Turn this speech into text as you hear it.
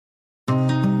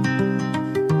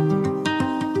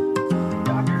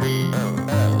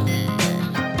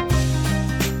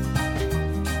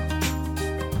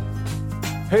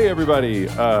Hey, everybody.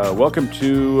 Welcome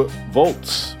to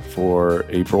Volts for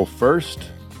April 1st,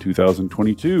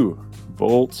 2022.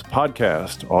 Volts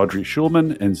podcast, Audrey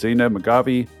Schulman and Zainab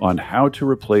Magavi on how to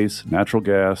replace natural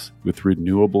gas with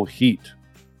renewable heat.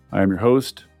 I am your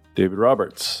host, David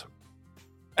Roberts.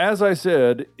 As I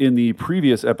said in the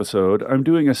previous episode, I'm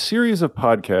doing a series of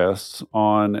podcasts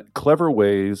on clever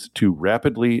ways to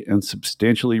rapidly and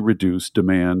substantially reduce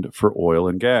demand for oil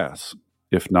and gas.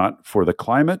 If not for the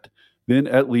climate, then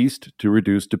at least to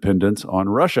reduce dependence on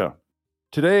Russia.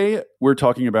 Today, we're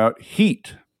talking about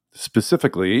heat.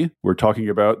 Specifically, we're talking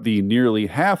about the nearly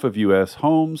half of U.S.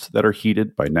 homes that are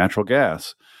heated by natural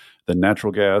gas, the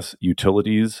natural gas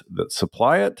utilities that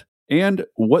supply it, and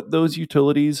what those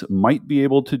utilities might be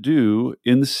able to do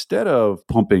instead of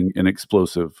pumping an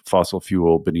explosive fossil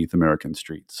fuel beneath American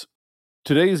streets.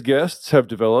 Today's guests have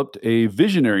developed a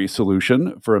visionary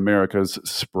solution for America's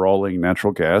sprawling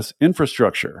natural gas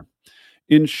infrastructure.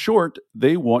 In short,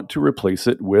 they want to replace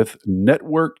it with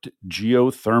networked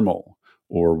geothermal,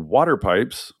 or water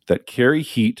pipes that carry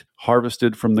heat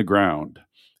harvested from the ground.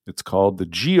 It's called the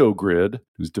GeoGrid. It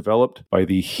was developed by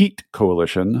the HEAT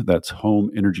Coalition, that's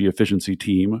Home Energy Efficiency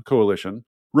Team Coalition,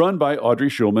 run by Audrey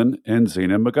Schulman and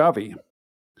Zainab Magavi.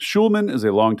 Schulman is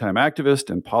a longtime activist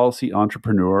and policy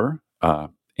entrepreneur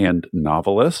and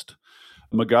novelist.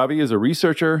 Magavi is a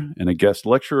researcher and a guest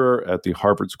lecturer at the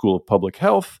Harvard School of Public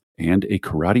Health and a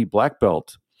karate black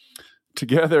belt.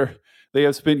 Together, they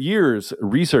have spent years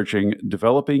researching,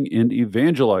 developing, and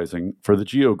evangelizing for the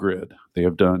GeoGrid. They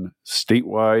have done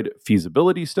statewide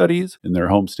feasibility studies in their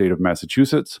home state of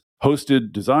Massachusetts,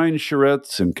 hosted design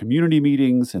charrettes and community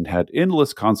meetings, and had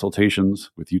endless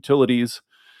consultations with utilities.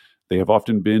 They have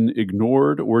often been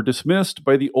ignored or dismissed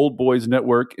by the old boys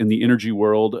network in the energy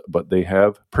world, but they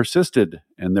have persisted,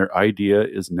 and their idea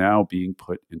is now being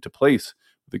put into place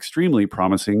with extremely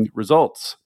promising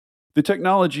results. The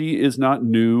technology is not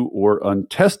new or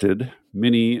untested.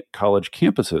 Many college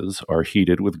campuses are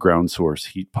heated with ground source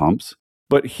heat pumps,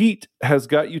 but HEAT has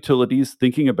got utilities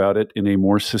thinking about it in a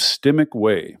more systemic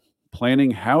way,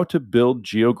 planning how to build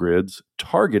geogrids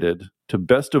targeted to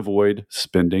best avoid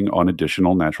spending on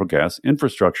additional natural gas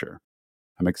infrastructure.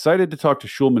 I'm excited to talk to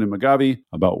Schulman and Magavi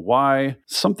about why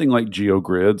something like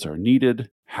geogrids are needed,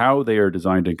 how they are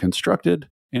designed and constructed,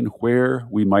 and where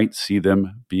we might see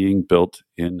them being built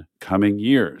in coming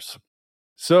years.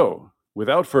 So,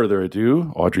 without further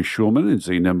ado, Audrey Schulman and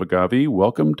Zainab Magavi,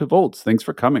 welcome to Volts. Thanks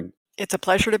for coming. It's a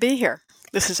pleasure to be here.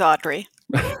 This is Audrey.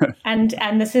 and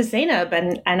this is Zainab,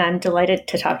 and I'm delighted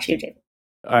to talk to you, David.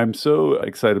 I'm so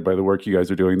excited by the work you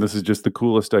guys are doing. This is just the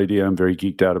coolest idea. I'm very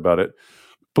geeked out about it.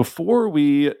 Before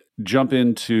we jump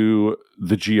into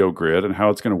the GeoGrid and how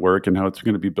it's going to work and how it's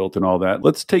going to be built and all that,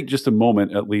 let's take just a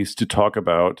moment at least to talk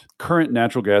about current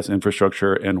natural gas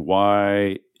infrastructure and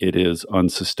why it is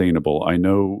unsustainable. I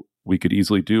know we could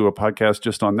easily do a podcast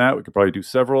just on that. We could probably do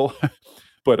several.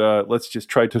 But let's just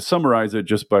try to summarize it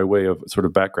just by way of sort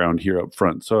of background here up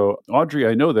front. So, Audrey,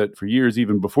 I know that for years,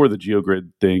 even before the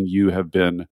GeoGrid thing, you have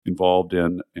been involved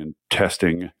in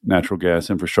testing natural gas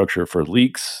infrastructure for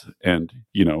leaks and,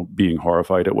 being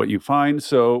horrified at what you find.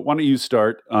 So why don't you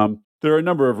start? There are a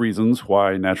number of reasons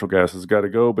why natural gas has got to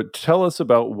go, but tell us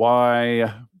about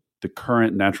why the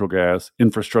current natural gas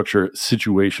infrastructure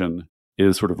situation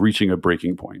is sort of reaching a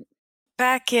breaking point.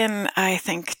 Back in, I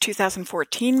think,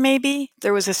 2014, maybe,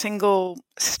 there was a single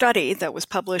study that was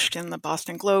published in the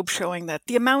Boston Globe showing that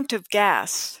the amount of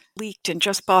gas leaked in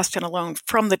just Boston alone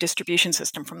from the distribution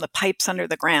system, from the pipes under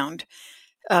the ground,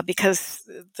 because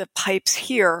the pipes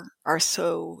here are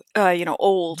so,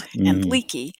 old and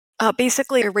leaky,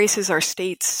 basically erases our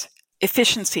state's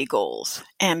efficiency goals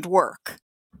and work.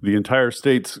 The entire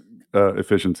state's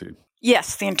efficiency.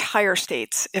 Yes, the entire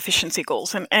state's efficiency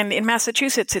goals. And in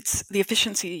Massachusetts, the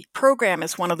efficiency program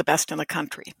is one of the best in the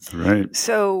country. Right.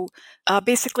 So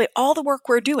basically, all the work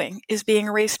we're doing is being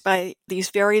erased by these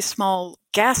very small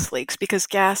gas leaks because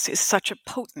gas is such a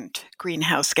potent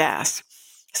greenhouse gas.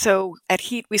 So at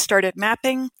HEAT, we started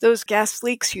mapping those gas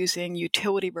leaks using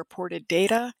utility-reported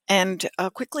data and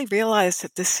quickly realized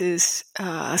that this is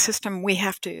a system we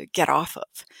have to get off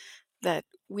of, that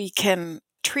we can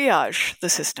triage the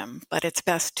system, but it's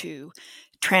best to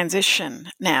transition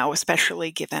now, especially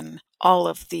given all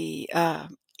of the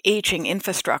aging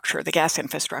infrastructure, the gas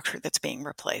infrastructure that's being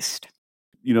replaced.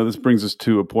 This brings us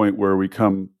to a point where we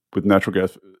come with natural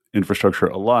gas infrastructure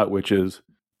a lot, which is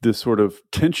this sort of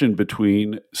tension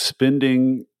between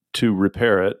spending to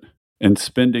repair it and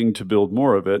spending to build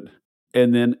more of it.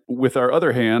 and then with our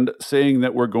other hand saying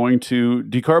that we're going to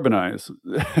decarbonize.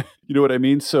 You know what I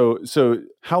mean? So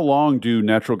how long do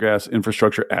natural gas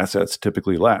infrastructure assets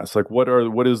typically last? Like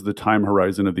what is the time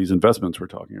horizon of these investments we're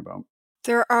talking about?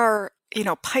 There are,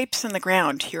 pipes in the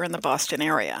ground here in the Boston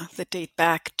area that date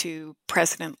back to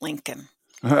President Lincoln.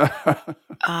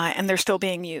 And they're still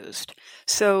being used.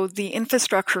 So the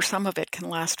infrastructure, some of it can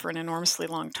last for an enormously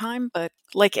long time, but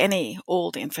like any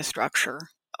old infrastructure,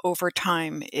 over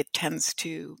time it tends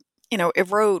to,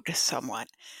 erode somewhat.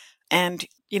 And,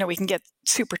 we can get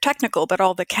super technical, but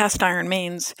all the cast iron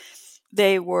mains,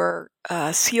 they were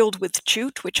sealed with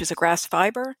jute, which is a grass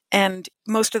fiber, and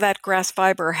most of that grass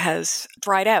fiber has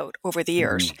dried out over the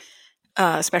years,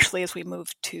 especially as we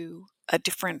move to a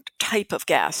different type of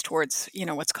gas towards,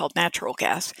 what's called natural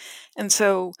gas. And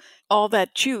so all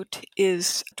that jute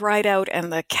is dried out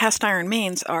and the cast iron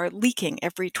mains are leaking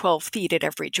every 12 feet at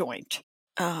every joint.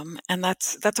 And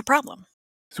that's a problem.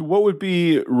 So what would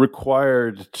be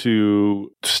required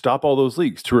to stop all those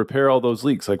leaks, to repair all those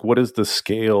leaks? Like what is the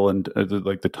scale and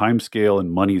the time scale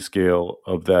and money scale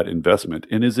of that investment?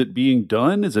 And is it being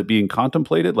done? Is it being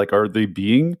contemplated? Like, are they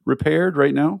being repaired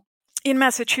right now? In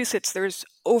Massachusetts, there's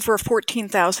over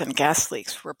 14,000 gas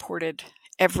leaks reported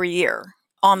every year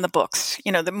on the books.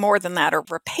 The more than that are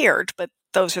repaired, but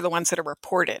those are the ones that are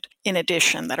reported in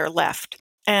addition that are left.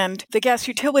 And the gas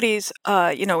utilities,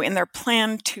 in their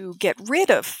plan to get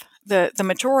rid of the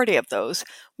majority of those,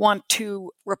 want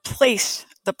to replace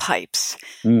the pipes.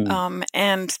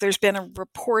 And there's been a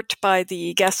report by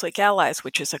the Gas Leak Allies,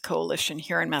 which is a coalition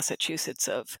here in Massachusetts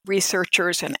of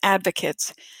researchers and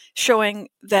advocates, showing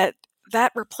that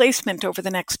replacement over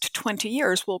the next 20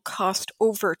 years will cost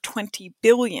over $20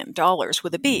 billion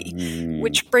with a B,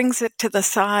 which brings it to the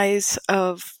size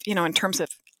of, in terms of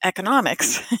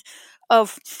economics,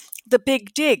 of the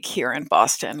Big Dig here in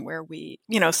Boston, where we,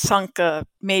 sunk a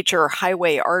major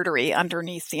highway artery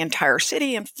underneath the entire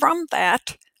city. And from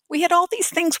that, we had all these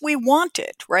things we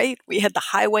wanted, right? We had the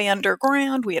highway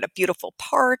underground. We had a beautiful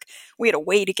park. We had a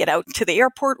way to get out to the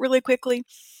airport really quickly.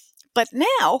 But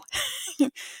now,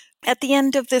 at the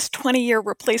end of this 20-year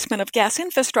replacement of gas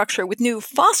infrastructure with new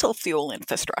fossil fuel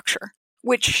infrastructure,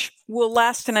 which will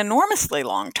last an enormously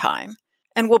long time,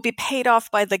 and will be paid off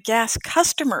by the gas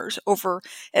customers over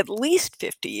at least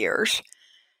 50 years,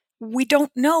 we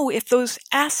don't know if those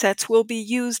assets will be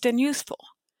used and useful.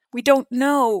 We don't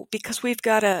know because we've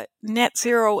got a net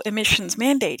zero emissions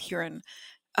mandate here in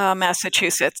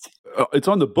Massachusetts. It's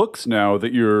on the books now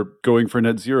that you're going for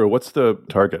net zero. What's the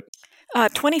target?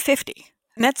 2050.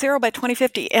 Net zero by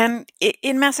 2050. And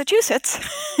in Massachusetts,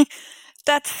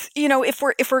 that's, if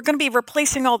we're going to be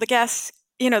replacing all the gas,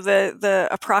 the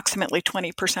approximately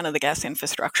 20% of the gas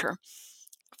infrastructure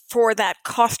for that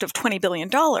cost of $20 billion,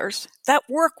 that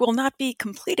work will not be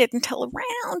completed until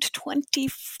around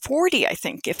 2040, I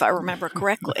think, if I remember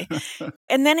correctly.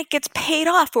 And then it gets paid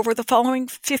off over the following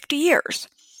 50 years.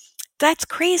 That's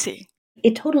crazy.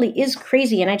 It totally is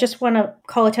crazy. And I just want to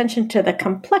call attention to the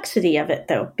complexity of it,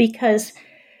 though, because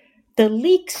the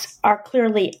leaks are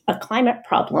clearly a climate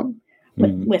problem.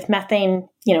 With methane,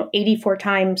 84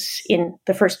 times in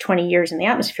the first 20 years in the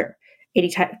atmosphere,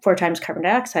 84 times carbon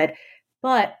dioxide.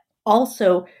 But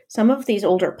also, some of these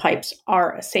older pipes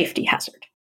are a safety hazard.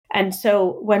 And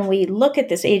so when we look at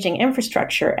this aging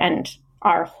infrastructure and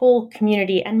our whole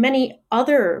community and many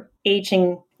other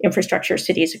aging infrastructure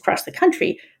cities across the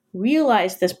country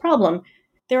realize this problem,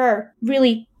 there are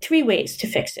really three ways to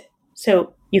fix it.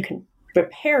 So you can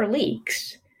repair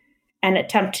leaks and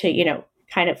attempt to,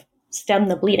 kind of stem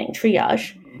the bleeding,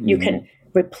 triage. You can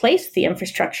replace the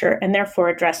infrastructure and therefore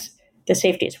address the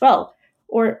safety as well.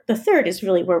 Or the third is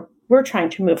really where we're trying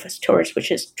to move us towards, which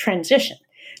is transition.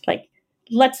 Like,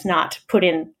 let's not put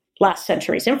in last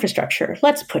century's infrastructure.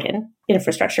 Let's put in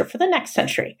infrastructure for the next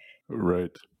century.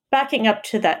 Right. Backing up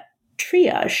to that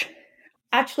triage,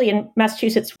 actually in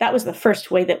Massachusetts, that was the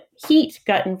first way that heat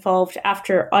got involved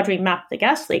after Audrey mapped the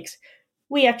gas leaks.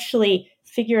 We actually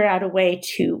figured out a way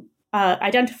to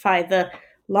identify the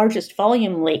largest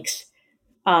volume leaks.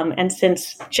 And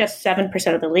since just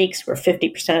 7% of the leaks were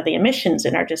 50% of the emissions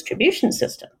in our distribution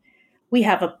system, we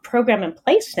have a program in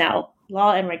place now,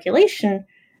 law and regulation,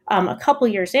 a couple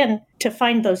years in, to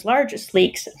find those largest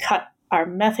leaks and cut our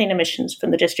methane emissions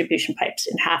from the distribution pipes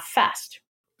in half fast.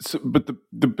 So, but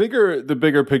the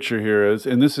bigger picture here is,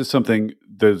 and this is something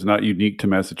that is not unique to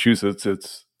Massachusetts.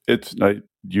 It's not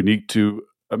unique to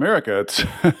America. It's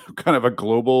kind of a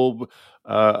global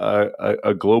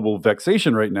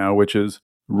vexation right now, which is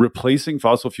replacing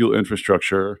fossil fuel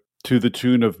infrastructure to the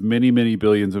tune of many, many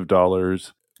billions of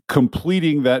dollars,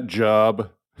 completing that job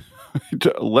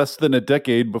less than a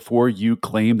decade before you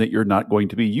claim that you're not going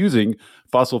to be using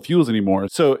fossil fuels anymore.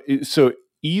 So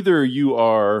either you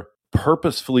are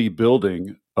purposefully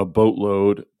building a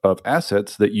boatload of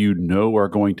assets that you know are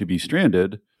going to be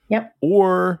stranded, Yep.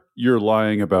 or you're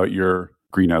lying about your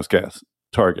greenhouse gas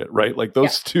target, right? Like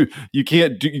those two, you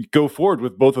can't go forward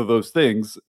with both of those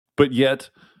things, but yet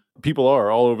people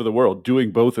are all over the world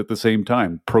doing both at the same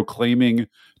time, proclaiming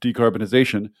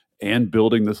decarbonization and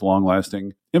building this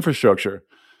long-lasting infrastructure.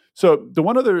 So the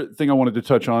one other thing I wanted to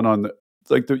touch on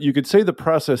you could say the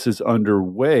process is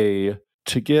underway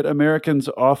to get Americans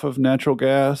off of natural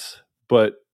gas,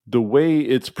 but the way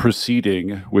it's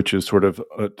proceeding, which is sort of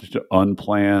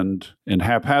unplanned and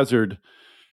haphazard,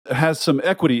 has some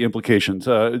equity implications.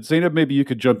 Zainab, maybe you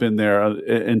could jump in there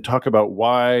and talk about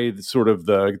why sort of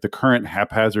the current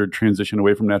haphazard transition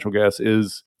away from natural gas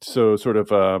is so sort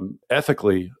of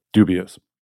ethically dubious.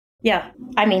 Yeah,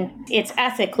 I mean, it's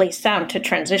ethically sound to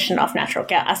transition off natural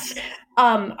gas.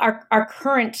 Our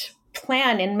current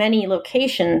plan in many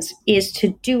locations is to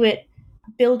do it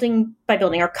building by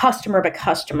building, or customer by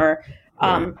customer,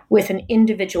 with an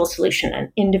individual solution,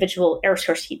 an individual air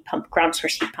source heat pump, ground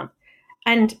source heat pump.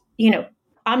 And,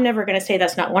 I'm never going to say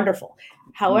that's not wonderful.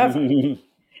 However,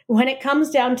 when it comes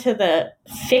down to the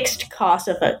fixed cost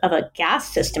of a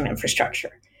gas system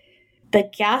infrastructure, the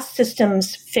gas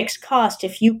system's fixed cost,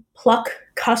 if you pluck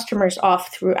customers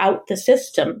off throughout the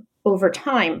system over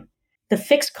time, the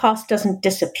fixed cost doesn't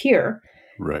disappear.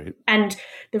 Right. And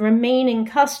the remaining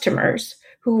customers,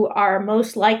 who are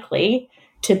most likely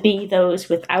to be those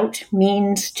without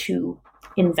means to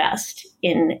invest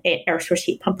in an air source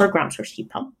heat pump or ground source heat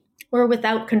pump, or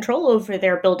without control over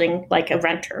their building like a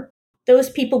renter, those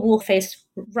people will face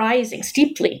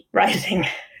steeply rising,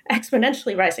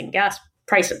 exponentially rising gas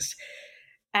prices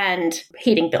and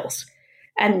heating bills.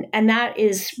 And that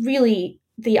is really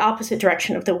the opposite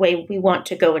direction of the way we want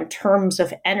to go in terms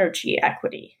of energy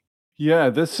equity. Yeah,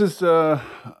 this is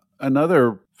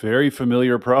another very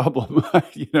familiar problem.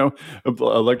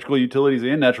 Electrical utilities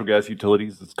and natural gas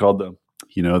utilities. It's called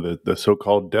the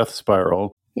so-called death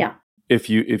spiral. Yeah. If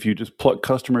you just pluck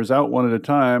customers out one at a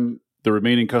time, the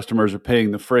remaining customers are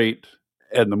paying the freight,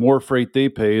 and the more freight they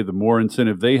pay, the more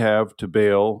incentive they have to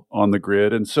bail on the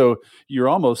grid. And so you're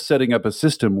almost setting up a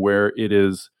system where it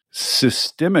is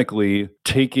systemically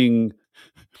taking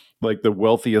like the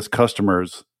wealthiest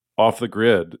customers off the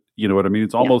grid. You know what I mean?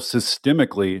 It's almost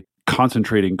systemically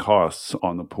concentrating costs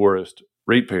on the poorest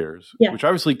ratepayers, which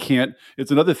obviously can't.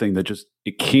 It's another thing that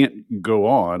it can't go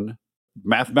on.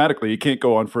 Mathematically, it can't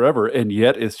go on forever, and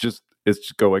yet it's just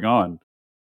going on.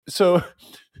 So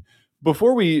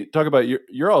before we talk about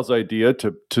your all's idea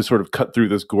to sort of cut through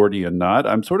this Gordian knot,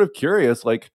 I'm sort of curious,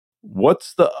 like,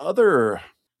 what's the other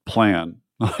plan?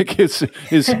 Like, is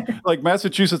like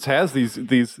Massachusetts has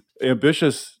these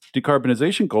ambitious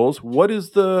decarbonization goals. What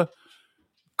is the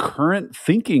current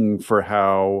thinking for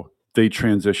how they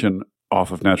transition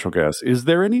off of natural gas? Is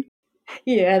there any?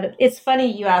 Yeah, it's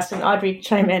funny you asked, and Audrey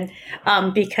chime in,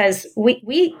 because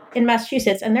we in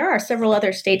Massachusetts, and there are several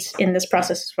other states in this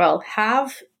process as well,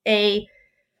 have a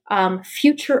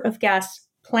future of gas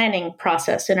planning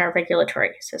process in our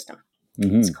regulatory system.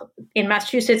 Mm-hmm. In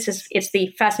Massachusetts, it's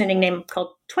the fascinating name called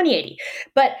 2080.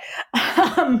 But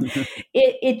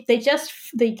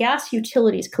the gas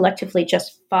utilities collectively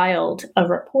just filed a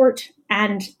report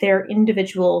and their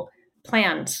individual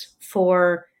plans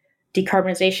for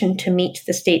decarbonization to meet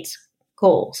the state's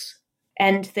goals.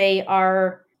 And they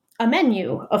are a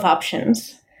menu of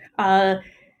options.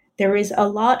 There is a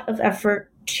lot of effort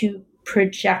to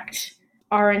project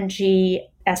RNG,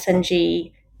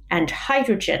 SNG, and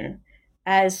hydrogen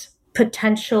as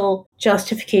potential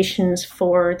justifications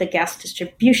for the gas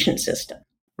distribution system.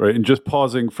 Right. And just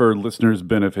pausing for listeners'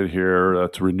 benefit here,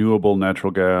 that's renewable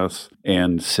natural gas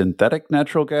and synthetic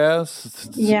natural gas.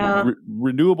 Yeah.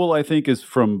 Renewable, I think, is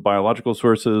from biological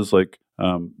sources like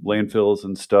landfills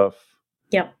and stuff.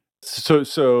 Yep.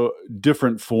 So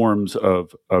different forms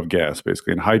of gas,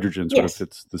 basically. And hydrogen sort of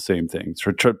fits the same thing.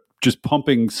 So just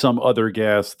pumping some other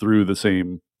gas through the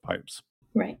same pipes.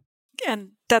 Right. And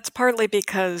that's partly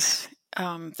because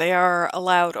they are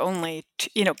allowed only to,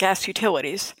 gas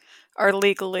utilities are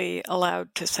legally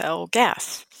allowed to sell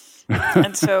gas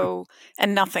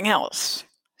and nothing else.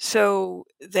 So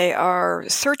they are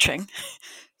searching.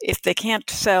 If they can't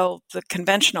sell the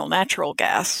conventional natural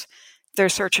gas, they're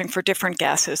searching for different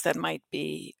gases that might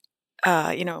be,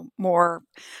 more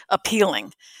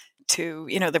appealing to,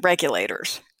 the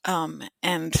regulators.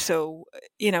 And so,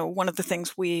 one of the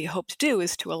things we hope to do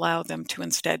is to allow them to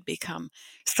instead become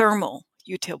thermal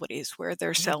utilities where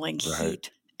they're selling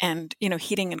heat and,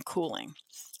 heating and cooling.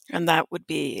 And that would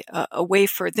be a way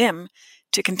for them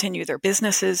to continue their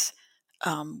businesses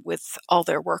with all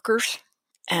their workers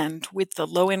and with the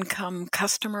low-income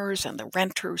customers and the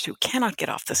renters who cannot get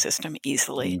off the system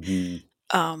easily.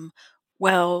 Um,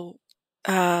 well,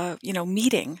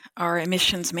 meeting our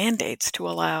emissions mandates to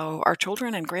allow our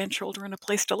children and grandchildren a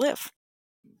place to live.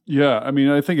 Yeah, I mean,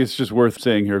 I think it's just worth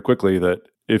saying here quickly that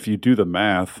if you do the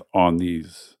math on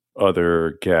these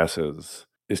other gases,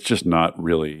 it's just not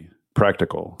really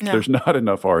practical. No. There's not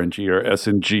enough RNG or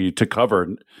SNG to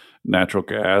cover natural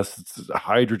gas.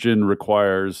 Hydrogen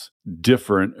requires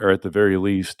different, or at the very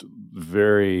least,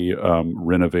 very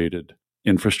renovated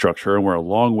infrastructure, and we're a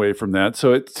long way from that.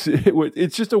 So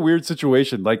it's just a weird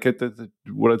situation. Like that's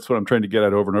what I'm trying to get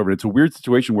at over and over. It's a weird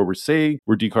situation where we're saying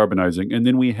we're decarbonizing, and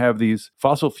then we have these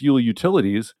fossil fuel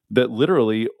utilities that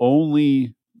literally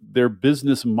only their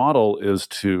business model is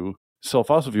to sell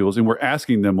fossil fuels, and we're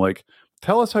asking them like,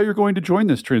 tell us how you're going to join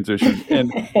this transition. And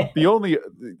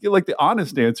the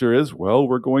honest answer is, well,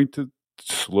 we're going to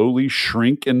slowly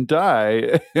shrink and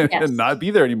die and not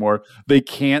be there anymore. They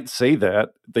can't say that.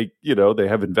 They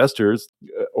have investors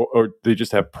or they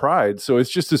just have pride. So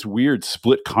it's just this weird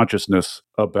split consciousness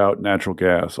about natural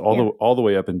gas all the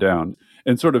way up and down.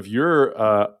 And sort of your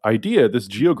idea, this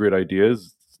GeoGrid idea,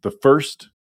 is the first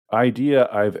idea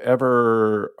I've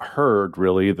ever heard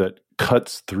really that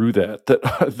cuts through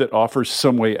that offers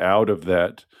some way out of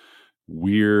that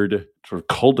weird sort of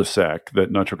cul-de-sac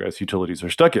that natural gas utilities are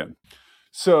stuck in.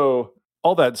 So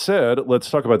all that said,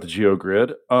 let's talk about the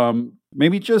GeoGrid.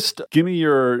 Maybe just give me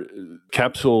your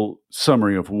capsule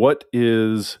summary of what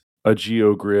is a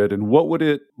GeoGrid and what would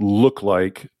it look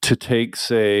like to take,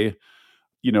 say,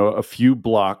 a few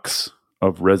blocks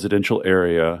of residential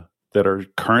area that are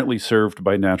currently served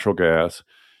by natural gas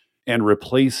and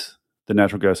replace the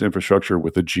natural gas infrastructure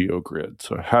with a GeoGrid.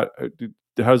 So how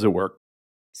does it work?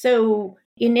 So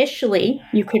initially,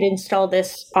 you could install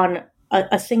this on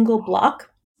a single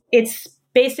block. It's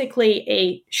basically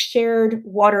a shared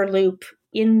water loop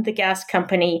in the gas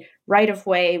company right of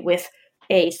way with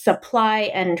a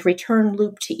supply and return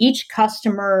loop to each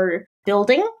customer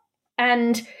building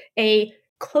and a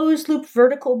closed loop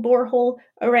vertical borehole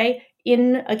array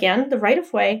in, again, the right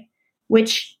of way,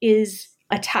 which is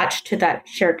attached to that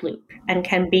shared loop and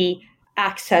can be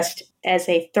accessed as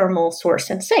a thermal source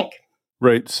and sink.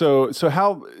 Right. So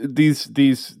how these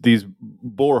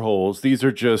boreholes, these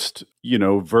are just,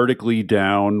 vertically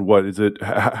down. What is it?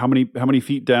 How many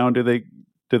feet down do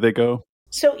they go?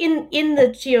 So in the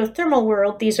geothermal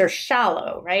world, these are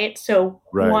shallow, right? So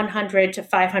 100 to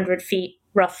 500 feet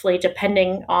roughly,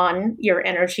 depending on your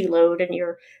energy load and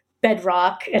your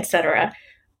bedrock, et cetera.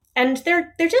 And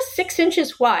they're just 6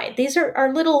 inches wide. These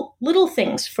are little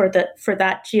things for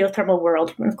that geothermal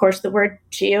world. And of course, the word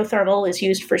geothermal is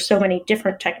used for so many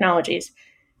different technologies.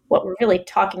 What we're really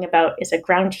talking about is a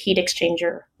ground heat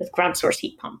exchanger with ground source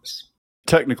heat pumps.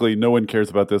 Technically, no one cares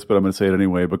about this, but I'm going to say it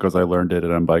anyway because I learned it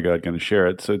and I'm by God going to share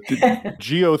it. So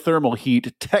geothermal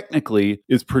heat technically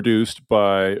is produced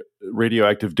by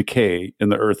radioactive decay in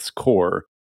the Earth's core.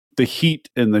 The heat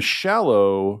in the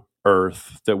shallow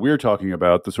Earth that we're talking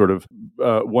about, the sort of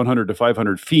 100 to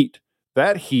 500 feet,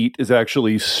 that heat is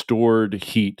actually stored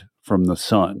heat from the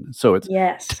sun. So it's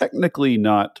technically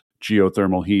not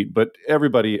geothermal heat, but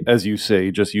everybody, as you say,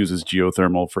 just uses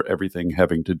geothermal for everything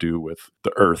having to do with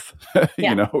the earth,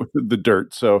 the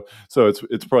dirt. So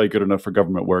it's probably good enough for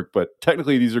government work, but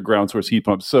technically these are ground source heat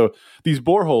pumps. So these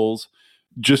boreholes,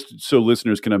 just so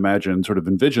listeners can imagine, sort of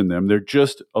envision them, they're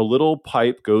just a little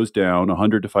pipe goes down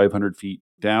 100 to 500 feet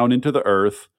down into the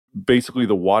earth. Basically,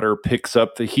 the water picks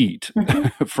up the heat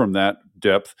from that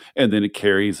depth, and then it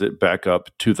carries it back up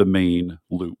to the main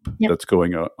loop that's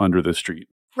going under the street.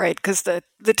 Right, because the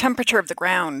temperature of the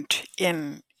ground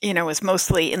is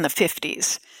mostly in the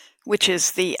 50s, which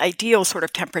is the ideal sort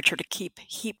of temperature to keep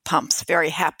heat pumps very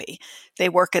happy. They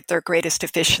work at their greatest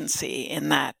efficiency in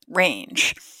that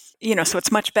range. So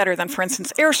it's much better than, for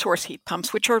instance, air source heat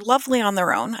pumps, which are lovely on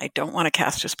their own. I don't want to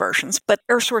cast aspersions, but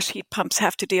air source heat pumps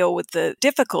have to deal with the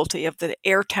difficulty of the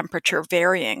air temperature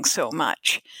varying so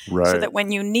much. Right. So that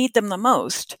when you need them the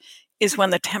most is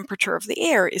when the temperature of the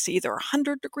air is either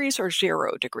 100 degrees or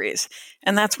 0 degrees.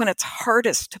 And that's when it's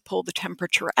hardest to pull the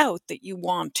temperature out that you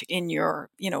want in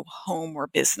your, home or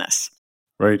business.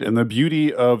 Right. And the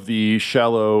beauty of the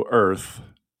shallow Earth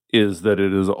is that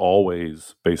it is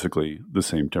always basically the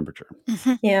same temperature.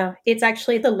 Mm-hmm. Yeah. It's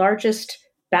actually the largest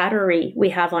battery we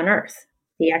have on Earth,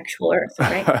 the actual Earth,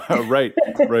 right?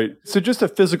 Right. So just a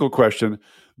physical question.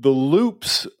 The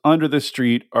loops under the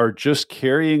street are just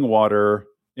carrying water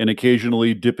and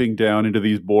occasionally dipping down into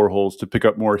these boreholes to pick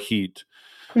up more heat.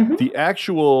 Mm-hmm. The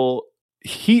actual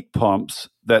heat pumps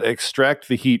that extract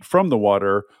the heat from the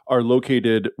water are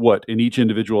located, what, in each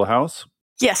individual house?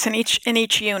 Yes, in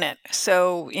each unit.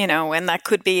 So, and that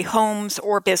could be homes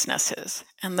or businesses.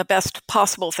 And the best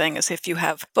possible thing is if you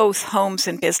have both homes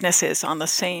and businesses on the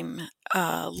same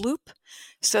loop,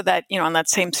 so that, on that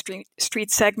same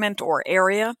street segment or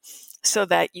area, so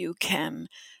that you can,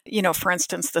 for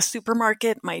instance, the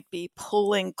supermarket might be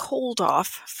pulling cold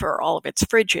off for all of its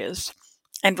fridges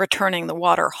and returning the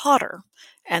water hotter.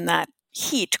 And that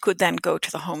heat could then go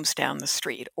to the homes down the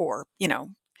street, or,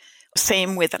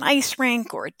 same with an ice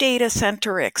rink or a data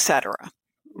center, etc.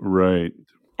 Right.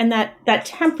 And that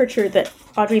temperature that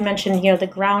Audrey mentioned, the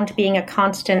ground being a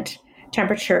constant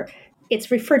temperature,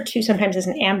 it's referred to sometimes as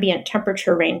an ambient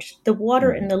temperature range. The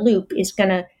water in the loop is going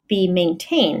to be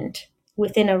maintained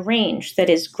within a range that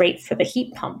is great for the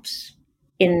heat pumps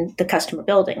in the customer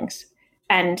buildings.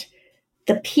 And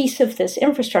the piece of this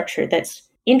infrastructure that's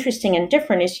interesting and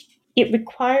different is it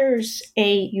requires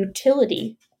a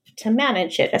utility to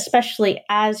manage it, especially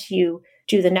as you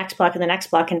do the next block and the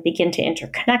next block and begin to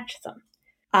interconnect them.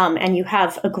 And you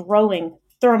have a growing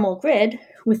thermal grid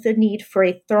with the need for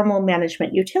a thermal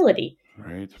management utility.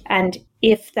 Right. And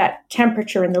if that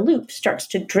temperature in the loop starts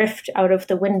to drift out of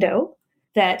the window,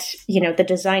 the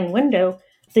design window,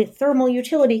 the thermal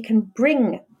utility can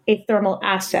bring a thermal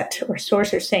asset or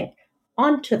source or sink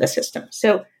onto the system.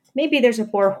 So maybe there's a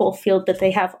borehole field that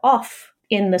they have off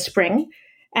in the spring.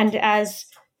 And as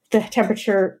the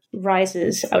temperature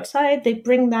rises outside, they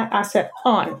bring that asset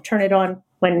on, turn it on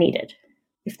when needed,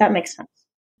 if that makes sense.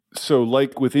 So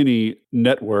like with any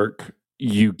network,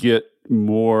 you get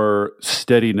more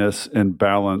steadiness and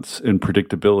balance and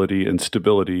predictability and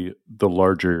stability the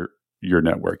larger your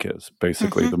network is,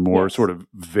 basically, the more sort of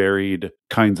varied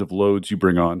kinds of loads you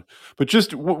bring on. But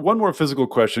just one more physical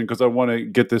question, because I want to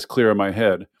get this clear in my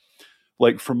head.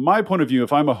 Like from my point of view,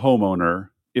 if I'm a homeowner,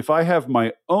 if I have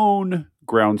my own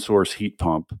ground source heat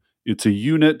pump, it's a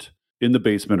unit in the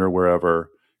basement or wherever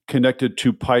connected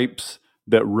to pipes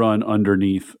that run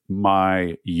underneath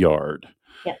my yard.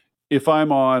 Yeah. If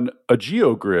I'm on a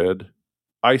geogrid,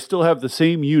 I still have the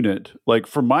same unit. Like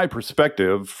from my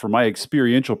perspective, from my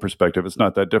experiential perspective, it's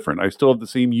not that different. I still have the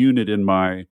same unit in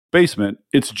my basement.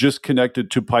 It's just connected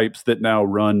to pipes that now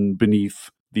run beneath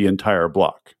the entire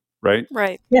block, right?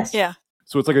 Right. Yes. Yeah.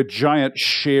 So it's like a giant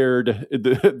shared,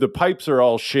 the pipes are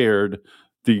all shared.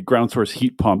 The ground source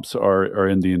heat pumps are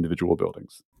in the individual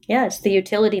buildings. Yeah, it's the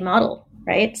utility model,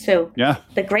 right? So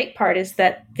the great part is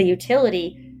that the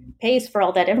utility pays for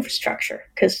all that infrastructure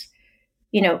because,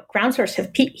 ground source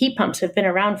heat pumps have been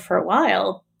around for a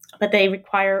while, but they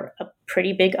require a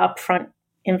pretty big upfront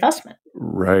investment.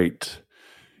 Right.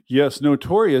 Yes,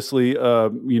 notoriously, I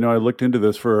looked into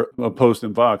this for a post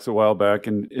in Vox a while back,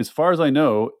 and as far as I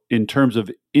know, in terms of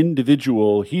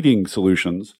individual heating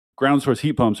solutions, ground source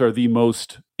heat pumps are the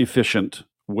most efficient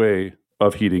way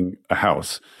of heating a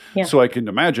house. Yeah. So I can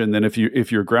imagine then if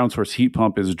your ground source heat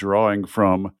pump is drawing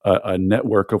from a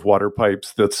network of water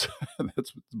pipes that's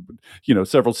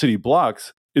several city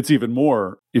blocks, it's even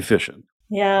more efficient.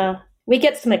 Yeah. We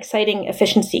get some exciting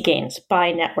efficiency gains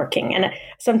by networking. And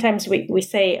sometimes we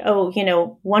say,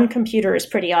 one computer is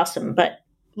pretty awesome, but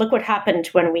look what happened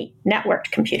when we networked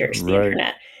computers, the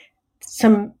internet.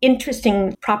 Some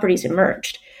interesting properties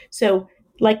emerged. So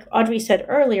like Audrey said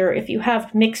earlier, if you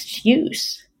have mixed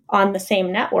use on the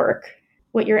same network,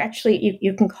 what you're actually,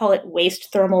 you can call it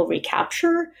waste thermal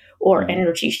recapture or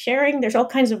energy sharing. There's all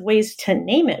kinds of ways to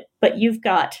name it, but you've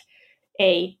got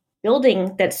a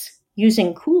building that's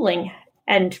using cooling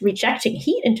and rejecting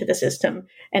heat into the system,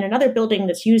 and another building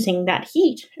that's using that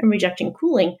heat and rejecting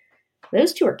cooling.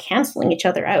 Those two are canceling each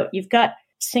other out. You've got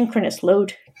synchronous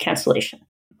load cancellation.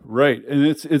 Right. And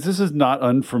this is not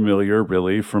unfamiliar,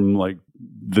 really, from like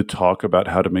the talk about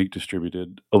how to make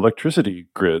distributed electricity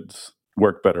grids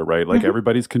work better, right? Like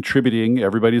everybody's contributing,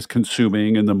 everybody's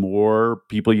consuming, and the more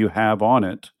people you have on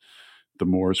it, the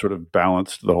more sort of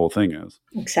balanced the whole thing is.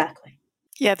 Exactly.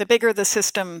 Yeah, the bigger the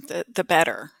system, the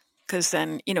better, because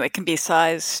then, it can be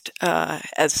sized,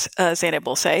 as Zeynep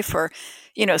will say, for,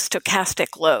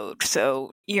 stochastic load.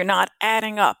 So you're not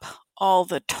adding up all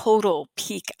the total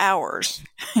peak hours,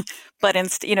 but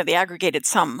the aggregated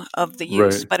sum of the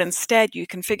use. Right. But instead, you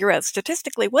can figure out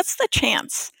statistically what's the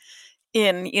chance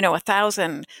in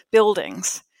 1,000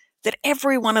 buildings that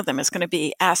every one of them is going to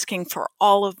be asking for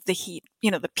all of the heat,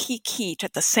 the peak heat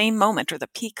at the same moment or the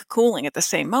peak cooling at the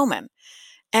same moment.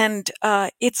 And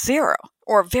it's zero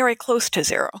or very close to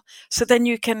zero. So then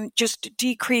you can just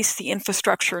decrease the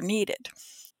infrastructure needed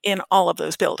in all of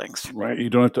those buildings. Right. You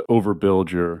don't have to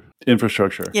overbuild your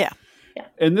infrastructure. Yeah.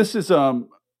 And this is,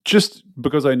 just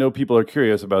because I know people are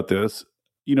curious about this,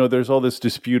 there's all this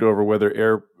dispute over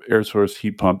whether air source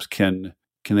heat pumps can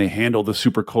they handle the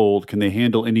super cold? Can they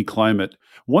handle any climate?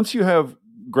 Once you have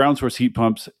ground source heat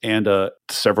pumps and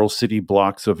several city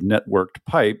blocks of networked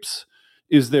pipes,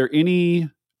 is there any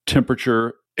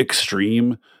temperature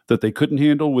extreme that they couldn't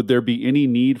handle? Would there be any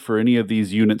need for any of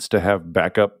these units to have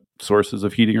backup sources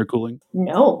of heating or cooling?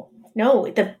 No.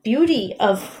 The beauty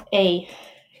of a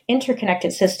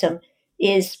interconnected system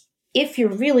is if you're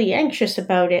really anxious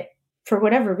about it, for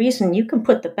whatever reason, you can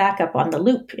put the backup on the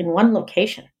loop in one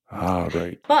location. Ah,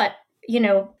 right. But,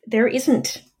 there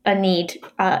isn't a need.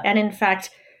 And in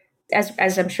fact,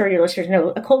 as I'm sure your listeners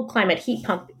know, a cold climate heat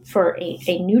pump for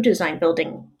a new design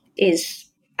building is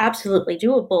absolutely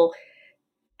doable.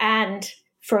 And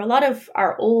for a lot of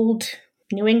our old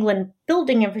New England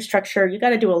building infrastructure, you got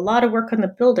to do a lot of work on the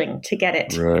building to get it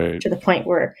to the point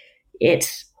where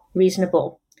it's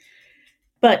reasonable.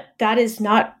 But that is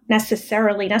not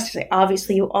necessarily necessary.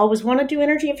 Obviously, you always want to do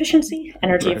energy efficiency.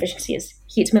 Energy efficiency is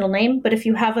heat's middle name. But if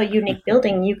you have a unique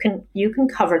building, you can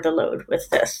cover the load with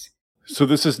this. So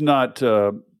this is not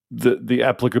the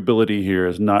applicability here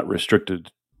is not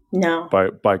restricted. No.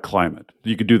 By climate.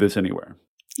 You could do this anywhere.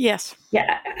 Yes.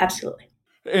 Yeah, absolutely.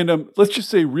 And let's just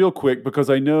say real quick,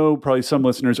 because I know probably some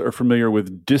listeners are familiar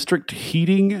with district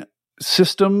heating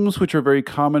systems, which are very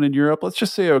common in Europe. Let's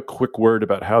just say a quick word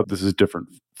about how this is different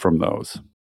from those.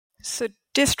 So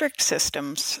district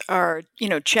systems are,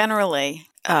 generally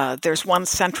there's one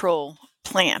central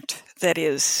plant that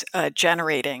is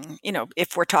generating,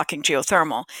 if we're talking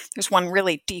geothermal, there's one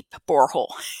really deep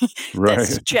borehole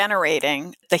that's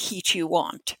generating the heat you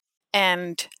want.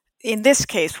 And in this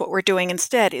case, what we're doing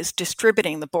instead is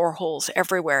distributing the boreholes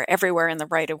everywhere in the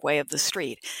right of way of the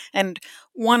street. And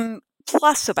one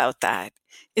plus about that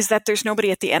is that there's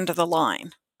nobody at the end of the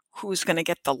line who's going to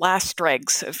get the last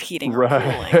dregs of heating or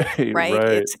cooling,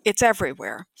 right? It's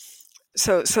everywhere.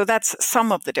 So that's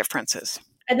some of the differences.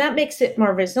 And that makes it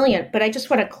more resilient. But I just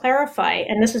want to clarify,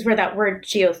 and this is where that word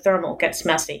geothermal gets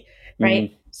messy, right?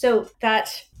 Mm-hmm. So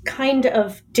that kind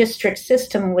of district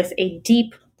system with a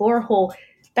deep borehole,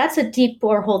 that's a deep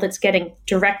borehole that's getting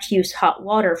direct use hot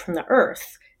water from the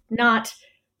earth, not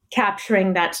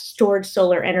capturing that stored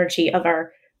solar energy of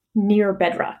our near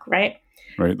bedrock, right?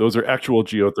 Right. Those are actual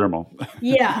geothermal.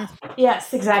 Yeah.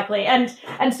 Yes, exactly. And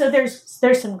so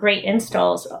there's some great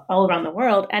installs all around the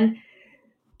world. And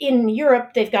in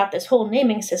Europe, they've got this whole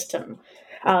naming system,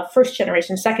 first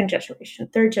generation, second generation,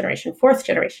 third generation, fourth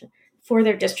generation, for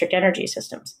their district energy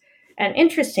systems. And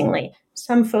interestingly,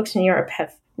 some folks in Europe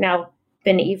have now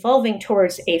been evolving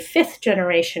towards a fifth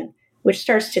generation, which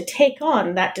starts to take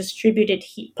on that distributed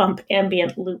heat pump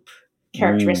ambient loop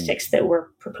characteristics that we're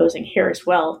proposing here as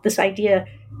well. This idea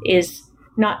is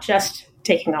not just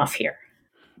taking off here.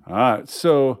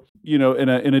 So, in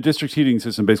a district heating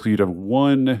system, basically you'd have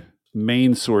one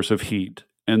main source of heat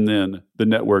and then the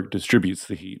network distributes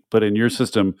the heat. But in your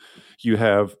system, you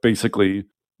have basically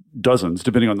dozens,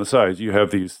 depending on the size. You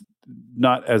have these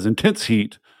not as intense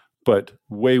heat, but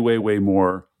way, way, way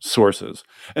more sources.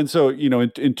 And so,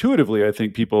 intuitively, I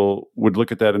think people would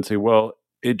look at that and say, well,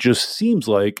 it just seems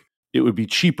like it would be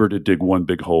cheaper to dig one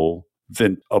big hole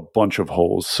than a bunch of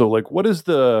holes.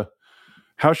 So,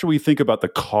 how should we think about the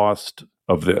cost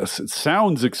of this? It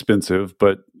sounds expensive,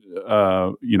 but,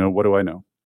 what do I know?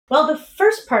 Well, the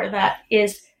first part of that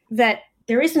is that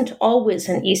there isn't always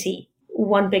an easy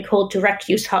one big hole direct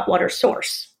use hot water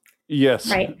source.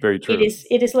 Yes, right? Very true.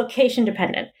 It is location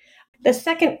dependent. The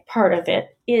second part of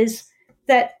it is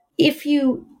that if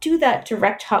you do that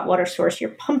direct hot water source, you're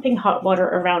pumping hot water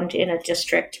around in a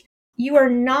district, you are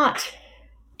not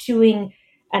doing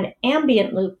an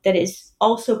ambient loop that is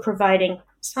also providing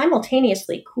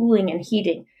simultaneously cooling and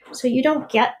heating. So you don't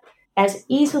get as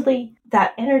easily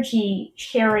that energy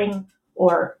sharing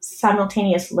or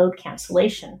simultaneous load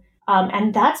cancellation.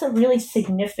 And that's a really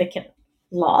significant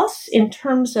loss in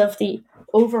terms of the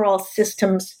overall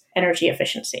system's energy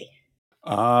efficiency.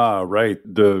 Right.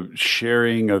 The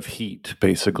sharing of heat,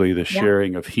 basically the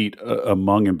sharing of heat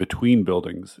among and between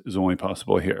buildings is only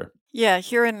possible here. Yeah,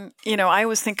 here in, I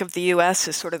always think of the U.S.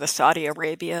 as sort of the Saudi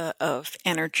Arabia of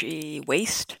energy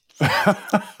waste.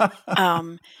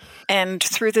 And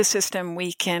through the system,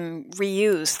 we can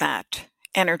reuse that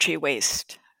energy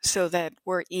waste so that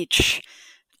we're each,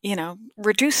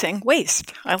 reducing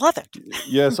waste. I love it.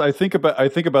 Yes, I think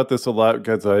about this a lot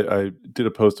because I did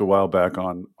a post a while back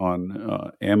on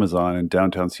Amazon in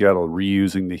downtown Seattle,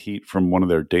 reusing the heat from one of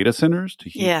their data centers to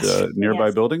heat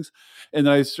nearby buildings. And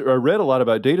I read a lot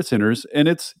about data centers, and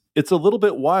it's a little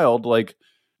bit wild, like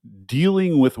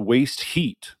dealing with waste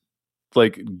heat.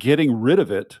 like getting rid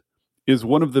of it is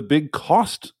one of the big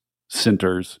cost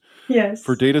centers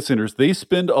for data centers. They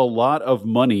spend a lot of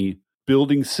money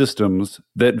building systems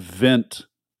that vent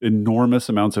enormous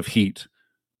amounts of heat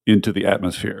into the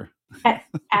atmosphere.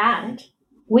 And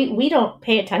we don't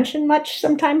pay attention much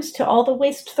sometimes to all the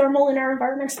waste thermal in our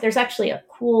environments. There's actually a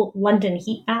cool London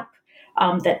heat map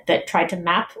that tried to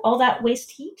map all that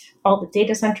waste heat, all the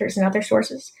data centers and other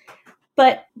sources.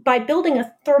 But by building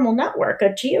a thermal network, a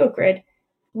geogrid,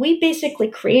 we basically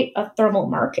create a thermal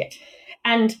market.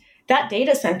 And that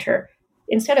data center,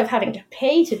 instead of having to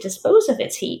pay to dispose of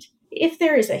its heat, if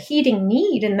there is a heating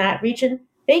need in that region,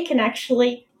 they can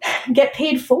actually get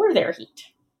paid for their heat.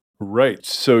 Right.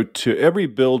 So to every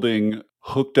building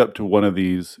hooked up to one of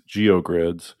these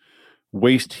geogrids,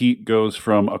 waste heat goes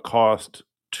from a cost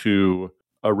to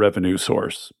a revenue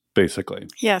source, basically.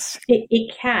 Yes.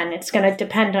 It can. It's going to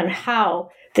depend on how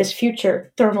this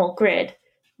future thermal grid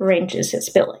arranges its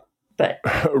billing. But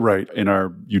right, in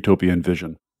our utopian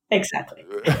vision. Exactly.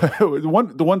 The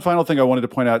one final thing I wanted to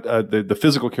point out, the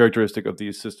physical characteristic of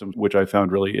these systems, which I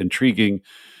found really intriguing,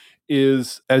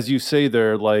 is, as you say,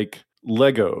 they're like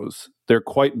Legos. They're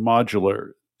quite modular.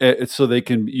 So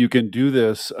you can do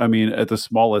this. I mean, at the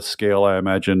smallest scale, I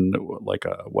imagine like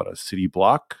a city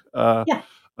block,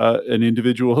 an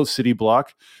individual city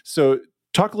block. So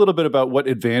talk a little bit about what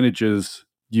advantages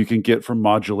you can get from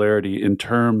modularity in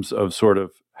terms of sort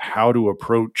of how to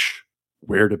approach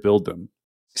where to build them.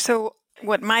 So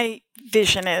what my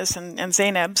vision is, and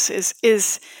Zeynep's,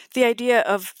 is the idea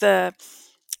of the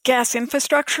gas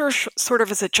infrastructure sort of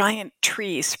as a giant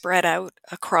tree spread out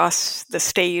across the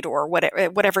state or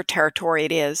whatever territory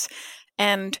it is.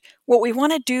 And what we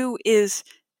want to do is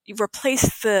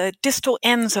replace the distal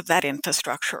ends of that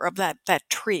infrastructure, of that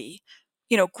tree,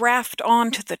 graft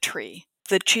onto the tree,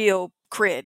 the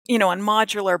geogrid, on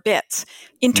modular bits,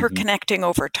 interconnecting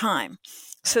over time,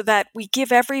 so that we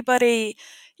give everybody,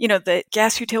 the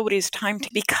gas utilities time to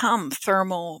become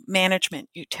thermal management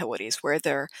utilities, where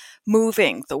they're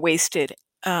moving the wasted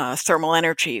thermal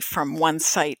energy from one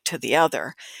site to the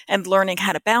other and learning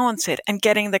how to balance it, and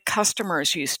getting the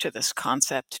customers used to this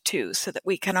concept too, so that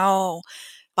we can all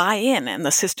buy in and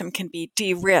the system can be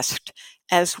de-risked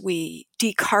as we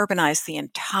decarbonize the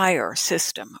entire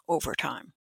system over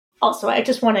time. Also, I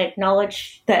just want to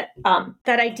acknowledge that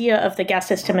that idea of the gas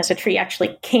system as a tree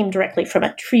actually came directly from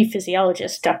a tree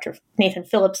physiologist, Dr. Nathan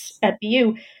Phillips at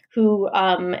BU, who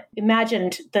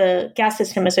imagined the gas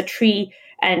system as a tree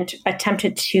and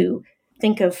attempted to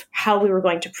think of how we were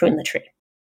going to prune the tree.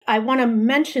 I want to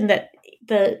mention that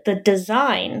the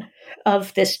design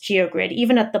of this geogrid,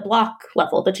 even at the block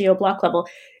level, the geoblock level,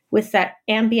 with that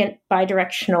ambient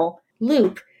bidirectional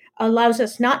loop, allows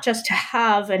us not just to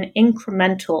have an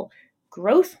incremental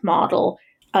growth model,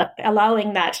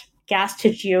 allowing that gas to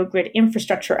geogrid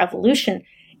infrastructure evolution,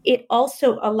 it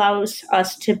also allows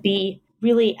us to be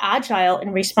really agile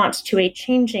in response to a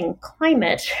changing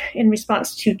climate, in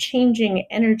response to changing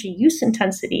energy use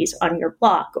intensities on your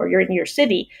block or in your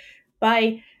city,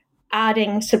 by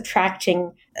adding,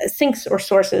 subtracting sinks or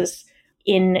sources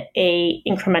in a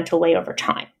incremental way over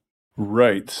time.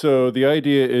 Right. So the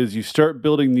idea is you start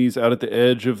building these out at the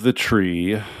edge of the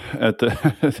tree, at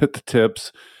the at the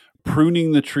tips,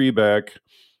 pruning the tree back,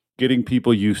 getting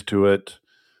people used to it,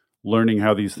 learning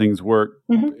how these things work,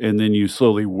 and then you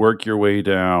slowly work your way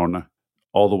down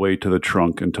all the way to the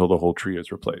trunk until the whole tree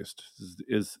is replaced.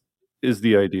 Is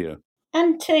the idea.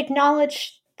 And to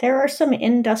acknowledge there are some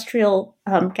industrial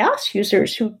gas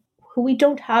users who we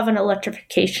don't have an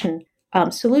electrification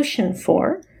solution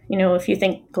for. If you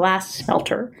think glass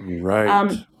smelter.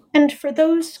 Right. And for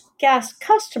those gas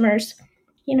customers,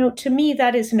 to me,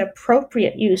 that is an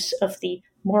appropriate use of the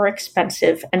more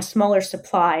expensive and smaller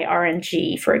supply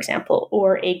RNG, for example,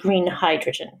 or a green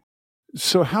hydrogen.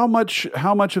 So how much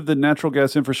of the natural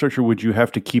gas infrastructure would you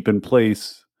have to keep in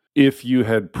place if you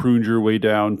had pruned your way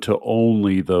down to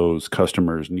only those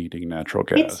customers needing natural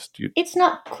gas? It's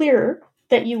not clear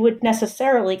that you would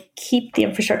necessarily keep the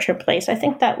infrastructure in place. I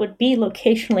think that would be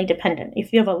locationally dependent.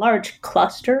 If you have a large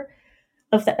cluster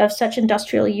of such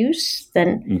industrial use,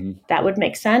 then that would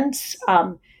make sense.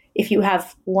 If you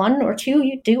have one or two,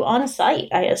 you do on site,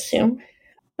 I assume.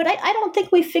 But I don't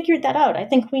think we figured that out. I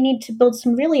think we need to build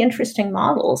some really interesting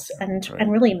models and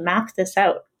really map this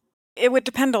out. It would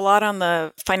depend a lot on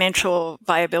the financial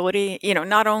viability,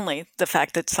 not only the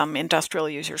fact that some industrial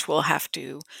users will have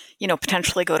to,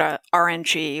 potentially go to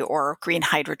RNG or green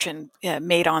hydrogen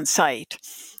made on site,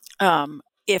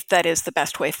 if that is the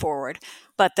best way forward,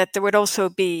 but that there would also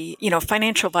be,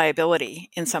 financial viability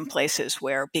in some places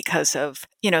where, because of,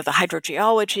 the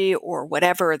hydrogeology or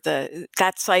whatever,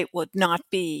 that site would not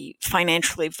be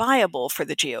financially viable for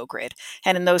the geogrid.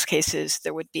 And in those cases,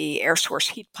 there would be air source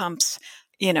heat pumps,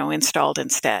 installed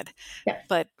instead. Yeah.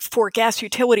 But for gas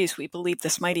utilities, we believe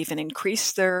this might even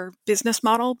increase their business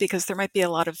model, because there might be a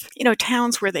lot of,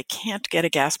 towns where they can't get a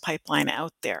gas pipeline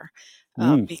out there.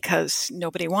 Because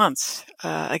nobody wants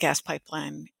a gas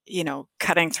pipeline,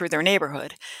 cutting through their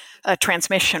neighborhood, a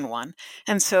transmission one.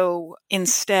 And so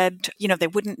instead, they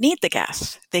wouldn't need the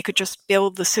gas. They could just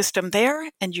build the system there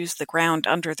and use the ground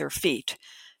under their feet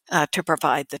to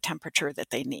provide the temperature that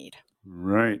they need.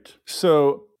 Right.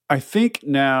 So I think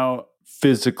now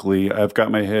physically I've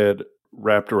got my head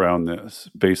wrapped around this.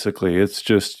 Basically, it's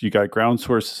just you got ground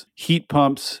source heat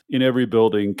pumps in every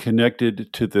building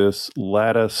connected to this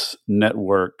lattice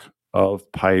network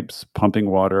of pipes pumping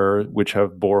water, which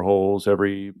have boreholes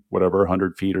every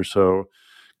 100 feet or so,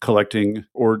 collecting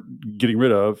or getting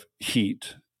rid of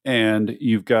heat. And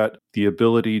you've got the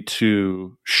ability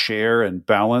to share and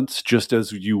balance, just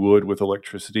as you would with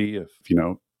electricity. If,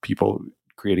 people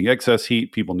creating excess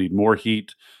heat, people need more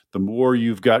heat. The more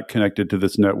you've got connected to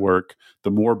this network, the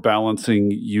more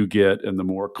balancing you get and the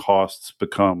more costs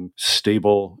become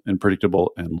stable and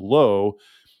predictable and low.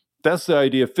 That's the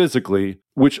idea physically,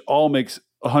 which all makes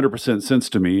 100% sense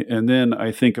to me. And then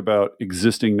I think about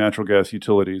existing natural gas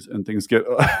utilities and things get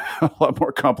a lot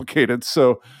more complicated.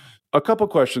 So a couple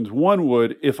questions. One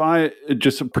would, if I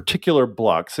just a particular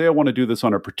block, say I want to do this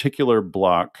on a particular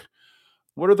block,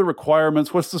 what are the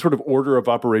requirements? What's the sort of order of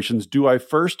operations? Do I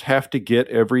first have to get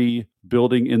every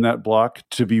building in that block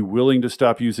to be willing to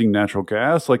stop using natural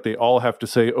gas? Like they all have to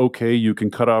say, okay, you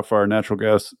can cut off our natural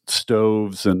gas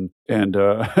stoves and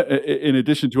in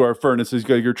addition to our furnaces,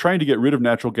 you're trying to get rid of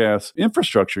natural gas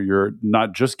infrastructure. You're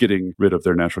not just getting rid of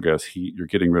their natural gas heat, you're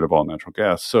getting rid of all natural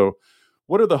gas. So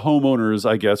what are the homeowners,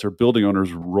 I guess, or building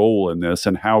owners' role in this,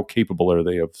 and how capable are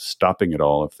they of stopping it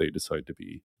all if they decide to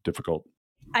be difficult?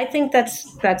 I think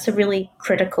that's a really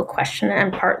critical question,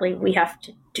 and partly we have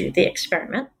to do the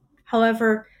experiment.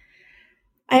 However,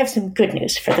 I have some good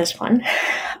news for this one.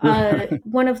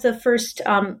 One of the first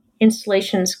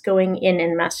installations going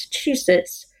in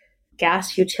Massachusetts,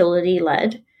 gas utility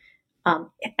led, and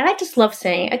I just love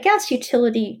saying a gas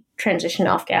utility transition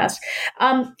off gas.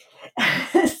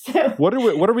 So, what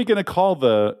are we going to call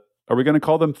Are we going to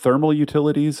call them thermal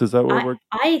utilities? Is that what we're?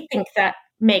 I think that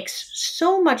makes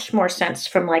so much more sense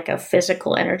from like a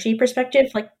physical energy perspective.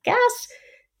 Like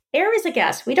air is a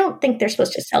gas. We don't think they're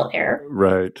supposed to sell air.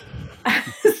 Right.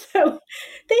 So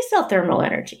they sell thermal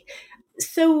energy.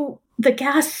 So the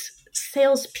gas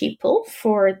salespeople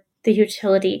for the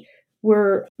utility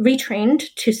were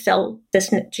retrained to sell this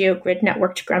GeoGrid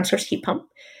networked ground source heat pump.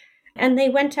 And they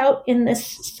went out in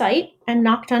this site and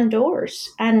knocked on doors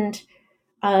and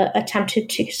attempted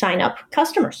to sign up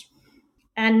customers.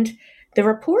 And the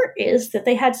report is that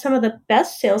they had some of the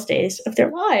best sales days of their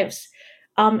lives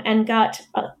and got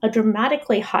a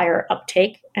dramatically higher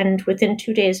uptake, and within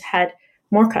 2 days had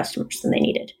more customers than they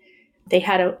needed. They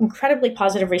had an incredibly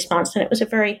positive response, and it was a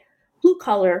very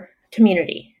blue-collar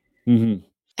community. Mm-hmm.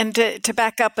 And to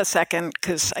back up a second,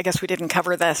 because I guess we didn't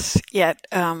cover this yet,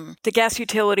 the gas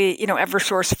utility,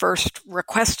 Eversource first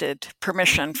requested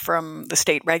permission from the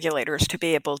state regulators to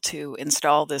be able to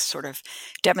install this sort of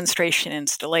demonstration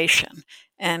installation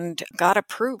and got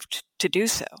approved to do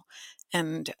so.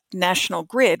 And National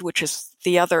Grid, which is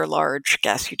the other large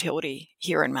gas utility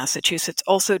here in Massachusetts,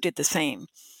 also did the same.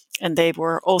 And they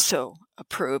were also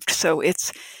approved. So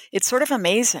it's sort of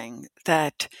amazing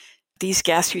that these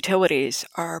gas utilities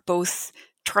are both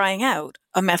trying out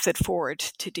a method forward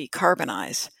to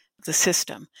decarbonize the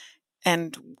system.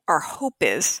 And our hope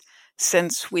is,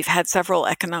 since we've had several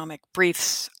economic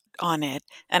briefs on it,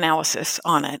 analysis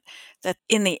on it, that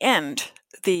in the end,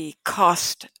 the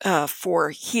cost for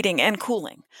heating and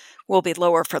cooling will be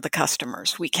lower for the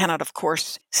customers. We cannot, of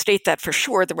course, state that for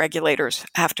sure. The regulators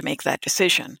have to make that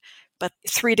decision. But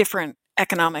 3 different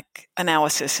economic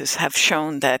analyses have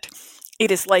shown that it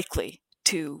is likely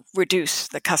to reduce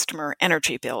the customer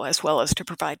energy bill as well as to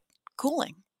provide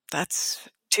cooling. That's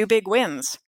 2 big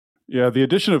wins. Yeah, the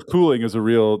addition of cooling is a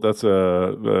real bonus.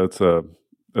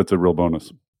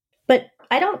 But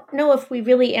I don't know if we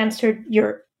really answered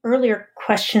your earlier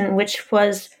question, which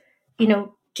was,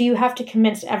 do you have to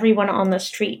convince everyone on the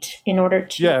street in order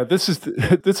to? Yeah, this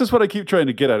is what I keep trying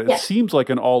to get at. It seems like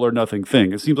an all or nothing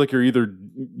thing. It seems like you're either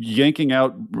yanking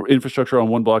out infrastructure on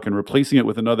one block and replacing it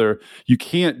with another. You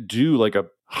can't do like a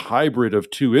hybrid of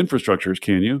 2 infrastructures,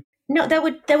 can you? No, that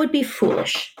would be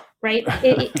foolish. right?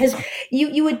 Because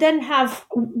you would then have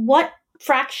what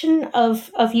fraction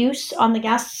of use on the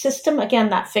gas system, again,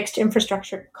 that fixed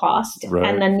infrastructure cost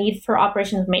and the need for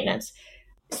operations and maintenance.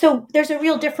 So there's a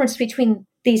real difference between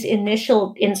these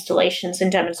initial installations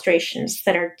and demonstrations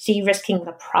that are de-risking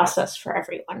the process for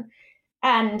everyone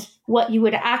and what you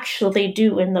would actually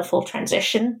do in the full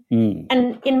transition.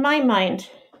 And in my mind,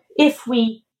 if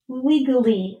we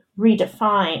legally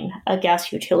redefine a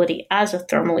gas utility as a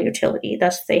thermal utility,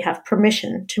 thus they have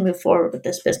permission to move forward with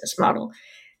this business model,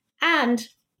 and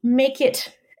make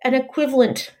it an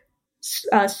equivalent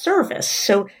service,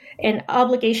 so an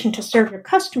obligation to serve your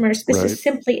customers, this is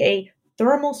simply a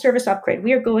thermal service upgrade.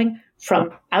 We are going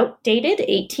from outdated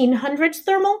 1800s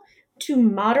thermal to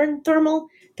modern thermal.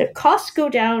 The costs go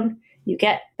down, you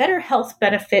get better health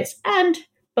benefits, and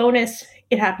bonus,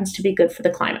 it happens to be good for the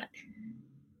climate.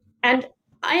 And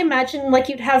I imagine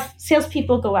you'd have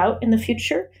salespeople go out in the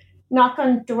future, knock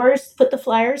on doors, put the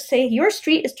flyers, say, your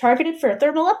street is targeted for a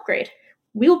thermal upgrade.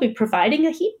 We will be providing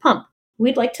a heat pump.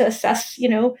 We'd like to assess,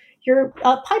 your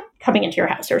pipe coming into your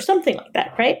house or something like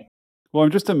that, right? Well,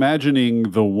 I'm just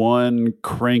imagining the one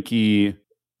cranky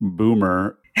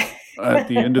boomer at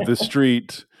the end of the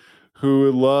street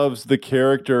who loves the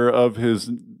character of his,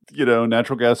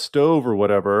 natural gas stove or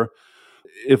whatever.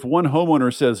 If one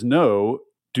homeowner says no,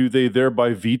 do they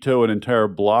thereby veto an entire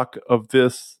block of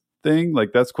this thing?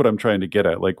 That's what I'm trying to get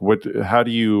at. How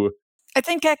do you... I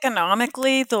think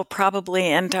economically, they'll probably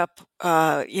end up,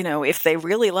 if they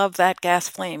really love that gas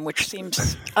flame, which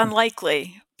seems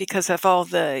unlikely because of all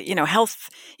the, health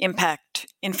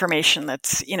impact information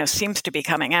that's, seems to be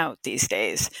coming out these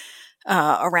days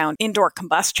around indoor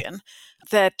combustion,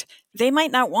 that they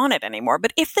might not want it anymore.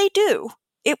 But if they do,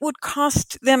 it would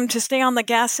cost them to stay on the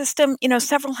gas system,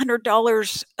 several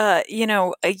 $100s,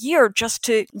 a year just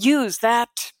to use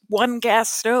that one gas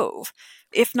stove,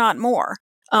 if not more.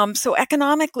 So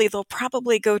economically, they'll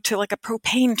probably go to a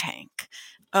propane tank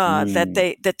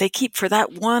that they keep for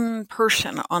that one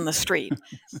person on the street.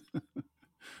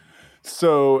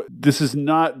 So this is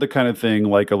not the kind of thing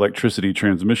like electricity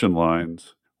transmission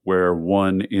lines where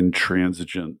one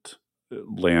intransigent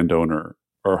landowner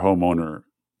or homeowner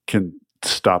can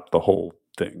stop the whole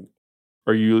thing.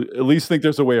 Or you at least think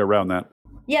there's a way around that?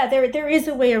 Yeah, there is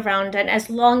a way around it. As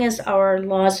long as our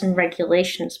laws and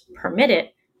regulations permit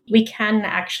it, we can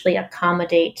actually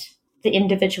accommodate the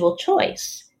individual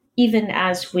choice, even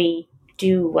as we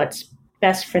do what's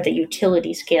best for the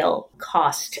utility scale,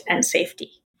 cost, and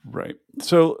safety. Right.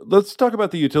 So let's talk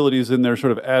about the utilities and their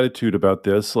sort of attitude about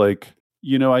this. I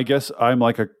guess I'm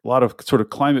like a lot of sort of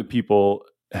climate people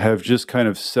have just kind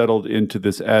of settled into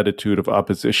this attitude of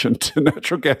opposition to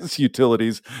natural gas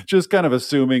utilities, just kind of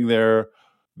assuming they're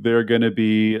going to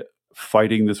be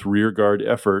fighting this rearguard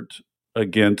effort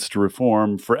against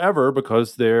reform forever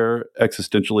because they're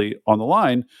existentially on the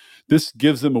line. This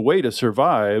gives them a way to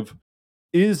survive.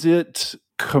 Is it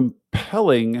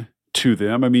compelling to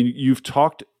them? I mean, you've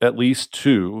talked at least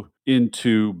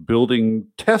into building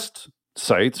test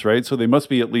sites, right? So they must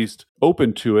be at least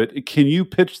open to it. Can you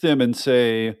pitch them and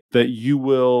say that you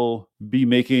will be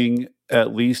making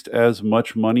at least as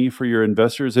much money for your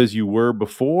investors as you were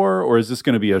before? Or is this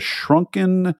going to be a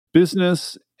shrunken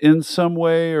business in some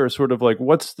way? Or sort of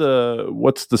what's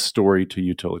the story to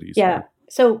utilities? Yeah.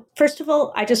 So first of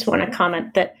all, I just want to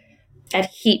comment that at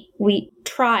HEAT, we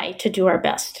try to do our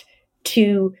best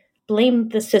to blame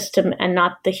the system and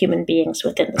not the human beings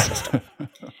within the system.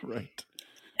 Right.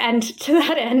 And to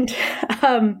that end,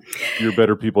 you're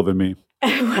better people than me.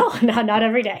 Well, not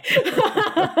every day.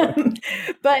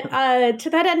 But to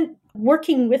that end,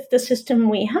 working with the system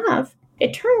we have,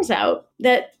 it turns out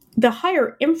that the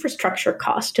higher infrastructure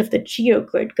cost of the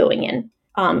geogrid going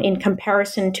in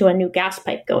comparison to a new gas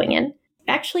pipe going in,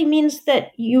 actually means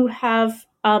that you have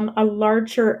a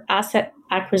larger asset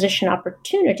acquisition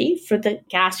opportunity for the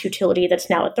gas utility that's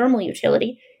now a thermal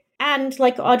utility. And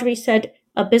like Audrey said,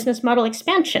 a business model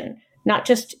expansion, not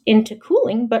just into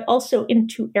cooling, but also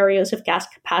into areas of gas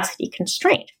capacity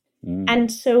constraint. And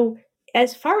so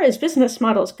as far as business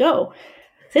models go,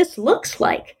 this looks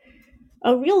like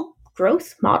a real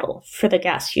growth model for the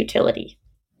gas utility.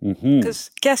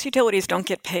 Because gas utilities don't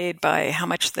get paid by how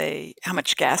much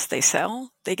gas they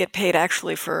sell. They get paid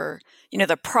actually for,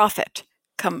 the profit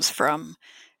comes from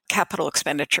capital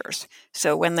expenditures.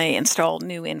 So when they install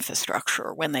new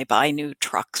infrastructure, when they buy new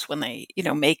trucks, when they,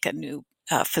 make a new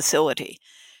facility.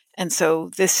 And so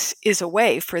this is a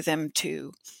way for them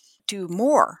to do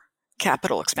more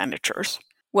capital expenditures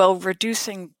while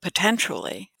reducing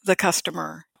potentially the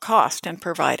customer cost and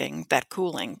providing that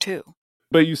cooling too.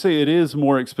 But you say it is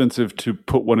more expensive to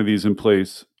put one of these in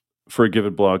place for a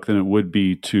given block than it would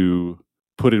be to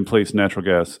put in place natural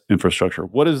gas infrastructure.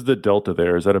 What is the delta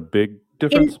there? Is that a big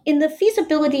difference? In the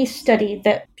feasibility study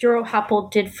that Bureau Happel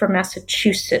did for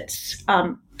Massachusetts,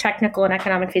 technical and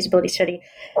economic feasibility study,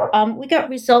 we got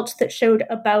results that showed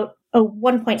about a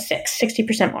 1.6,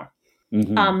 60% more.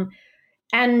 Mm-hmm.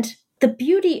 And the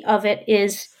beauty of it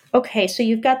is, okay, so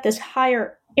you've got this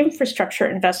higher infrastructure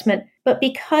investment, but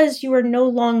because you are no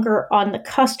longer on the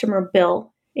customer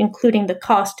bill, including the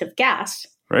cost of gas,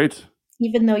 right?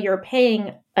 Even though you're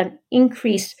paying an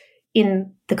increase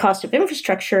in the cost of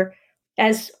infrastructure,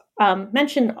 as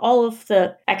mentioned, all of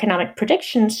the economic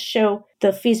predictions show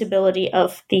the feasibility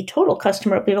of the total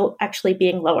customer bill actually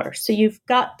being lower. So you've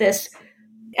got this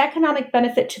economic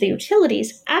benefit to the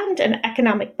utilities and an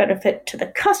economic benefit to the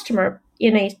customer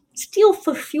in a steel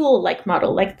for fuel like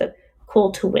model, like the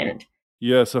coal to wind.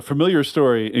 Yes, a familiar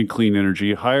story in clean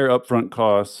energy, higher upfront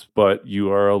costs, but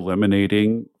you are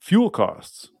eliminating fuel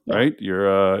costs, right?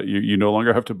 You're you no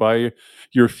longer have to buy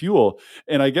your fuel.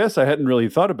 And I guess I hadn't really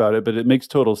thought about it, but it makes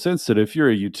total sense that if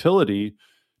you're a utility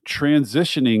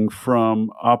transitioning from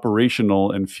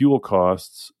operational and fuel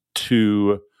costs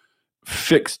to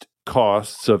fixed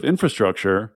costs of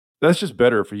infrastructure, that's just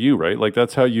better for you, right? Like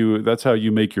that's how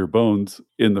you make your bones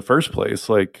in the first place.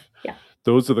 Like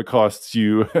those are the costs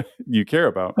you care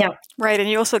about. Yeah. Right. And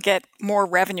you also get more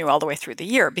revenue all the way through the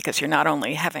year because you're not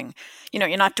only having,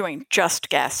 you're not doing just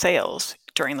gas sales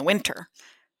during the winter,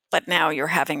 but now you're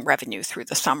having revenue through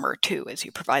the summer too as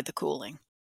you provide the cooling.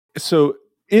 So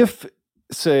if,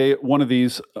 say, one of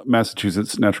these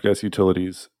Massachusetts natural gas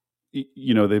utilities,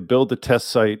 they build the test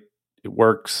site, it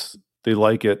works, they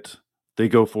like it, they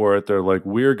go for it, they're like,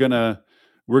 we're gonna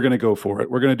go for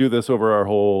it. We're gonna do this over our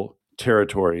whole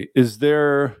territory. Is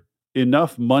there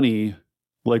enough money?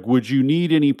 Like, would you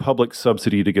need any public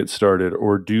subsidy to get started,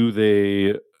 or do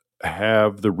they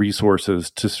have the resources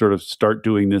to sort of start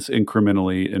doing this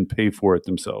incrementally and pay for it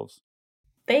themselves?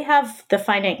 They have the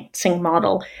financing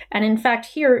model. And in fact,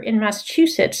 here in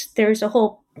Massachusetts, there's a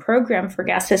whole program for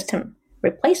gas system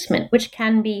replacement, which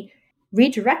can be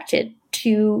redirected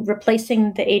to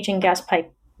replacing the aging gas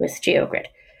pipe with GeoGrid.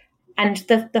 And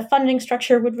the funding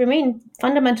structure would remain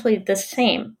fundamentally the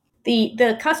same.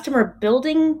 The customer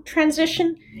building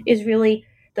transition is really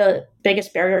the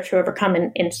biggest barrier to overcome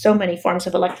in so many forms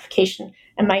of electrification.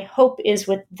 And my hope is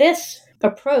with this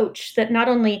approach that not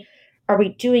only are we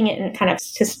doing it in a kind of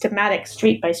systematic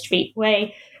street by street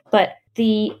way, but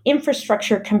the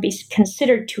infrastructure can be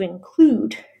considered to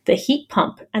include the heat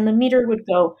pump, and the meter would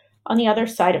go on the other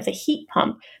side of the heat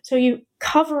pump. So you're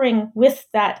covering with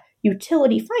that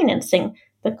utility financing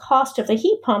the cost of the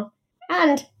heat pump,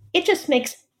 and it just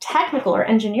makes technical or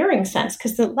engineering sense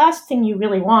because the last thing you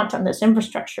really want on this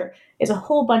infrastructure is a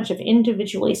whole bunch of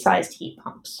individually sized heat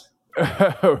pumps.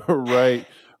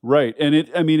 Right. And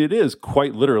it is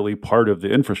quite literally part of the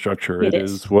infrastructure. It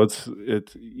is.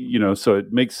 So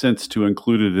it makes sense to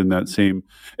include it in that same.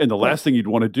 And the last thing you'd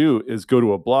want to do is go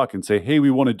to a block and say, hey, we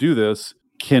want to do this.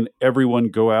 Can everyone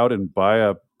go out and buy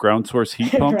a ground source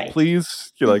heat pump, right.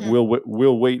 please? You're like,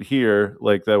 we'll wait here.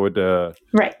 Like that would,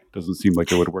 right. Doesn't seem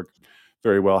like it would work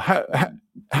very well.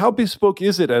 How bespoke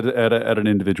is it at an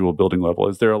individual building level?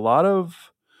 Is there a lot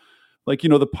of,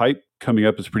 the pipe coming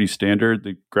up is pretty standard.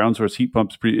 The ground source heat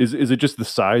pump's is it just the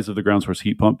size of the ground source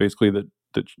heat pump basically that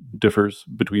differs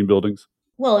between buildings?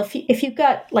 Well, if you've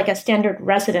got like a standard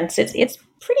residence, it's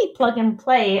pretty plug and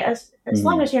play as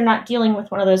long as you're not dealing with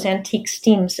one of those antique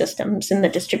steam systems in the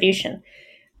distribution.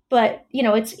 But,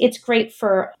 it's great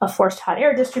for a forced hot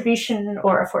air distribution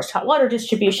or a forced hot water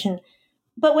distribution.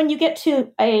 But when you get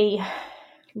to a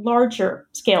larger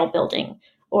scale building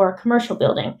or a commercial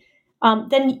building,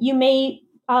 then you may,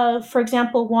 for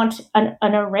example, want an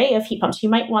array of heat pumps. You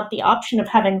might want the option of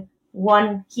having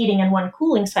one heating and one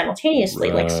cooling simultaneously,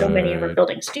 right. like so many of our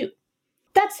buildings do.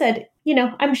 That said,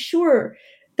 I'm sure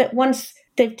that once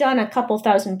they've done a couple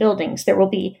thousand buildings, there will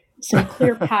be some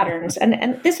clear patterns.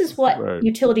 And this is what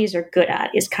utilities are good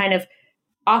at, is kind of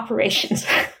operations.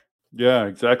 Yeah,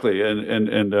 exactly.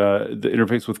 And the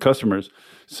interface with customers.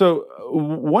 So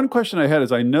one question I had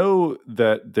is, I know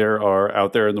that there are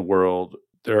out there in the world,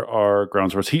 there are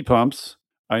ground source heat pumps.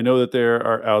 I know that there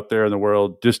are out there in the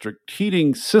world district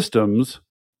heating systems.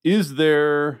 Is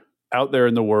there out there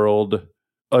in the world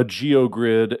a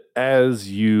GeoGrid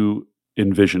as you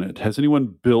envision it? Has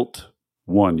anyone built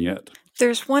one yet?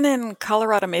 There's one in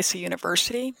Colorado Mesa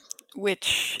University,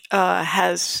 which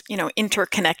has,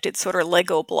 interconnected sort of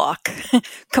Lego block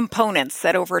components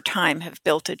that over time have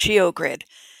built a GeoGrid.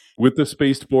 With the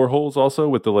spaced boreholes also,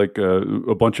 with the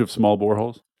a bunch of small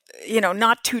boreholes?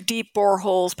 not too deep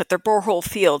boreholes, but they're borehole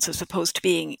fields as opposed to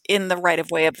being in the right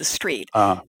of way of the street.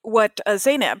 What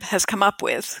Zeynep has come up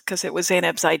with, because it was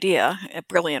Zeynep's idea, a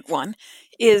brilliant one,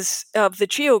 is of the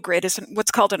GeoGrid is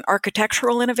what's called an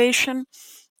architectural innovation,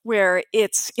 where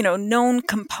it's, known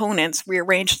components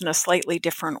rearranged in a slightly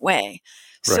different way.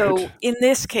 Right. So in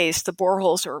this case, the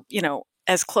boreholes are,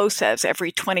 as close as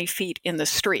every 20 feet in the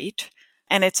street.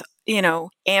 And it's,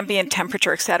 ambient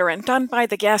temperature, et cetera, and done by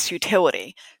the gas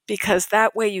utility, because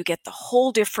that way you get the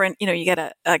whole different, you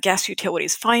get a gas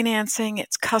utility's financing,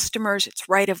 its customers, its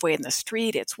right of way in the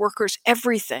street, its workers,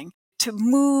 everything to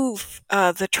move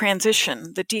the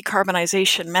transition, the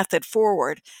decarbonization method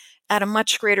forward at a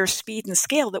much greater speed and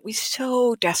scale that we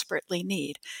so desperately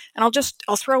need. And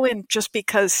I'll throw in, just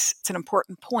because it's an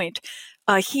important point,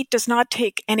 HEAT does not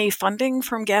take any funding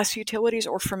from gas utilities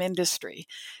or from industry.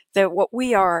 That what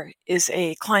we are is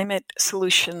a climate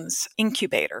solutions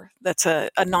incubator that's a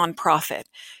nonprofit,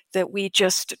 that we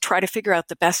just try to figure out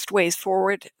the best ways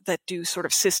forward that do sort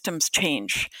of systems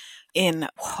change in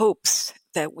hopes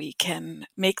that we can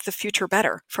make the future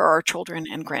better for our children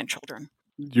and grandchildren.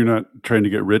 You're not trying to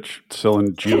get rich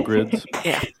selling geogrids?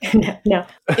 Yeah. No.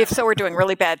 If so, we're doing a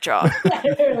really bad job.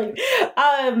 I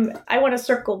want to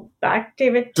circle back,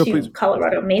 David, to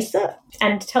Colorado Mesa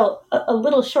and tell a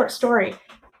little short story.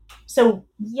 So,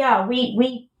 yeah,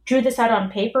 we drew this out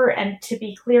on paper. And to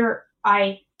be clear,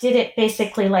 I did it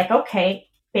basically like, okay,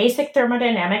 basic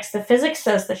thermodynamics, the physics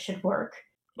says this should work.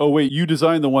 Oh, wait, you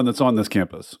designed the one that's on this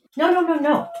campus?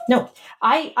 No.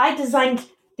 I designed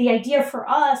the idea for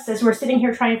us as we're sitting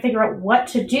here trying to figure out what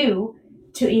to do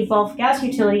to evolve gas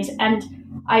utilities. And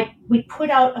we put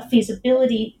out a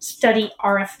feasibility study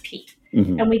RFP.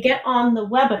 Mm-hmm. And we get on the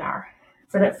webinar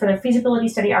for the feasibility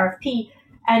study RFP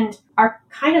and are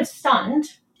kind of stunned,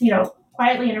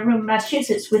 quietly in a room in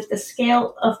Massachusetts with the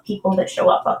scale of people that show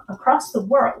up across the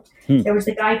world. There was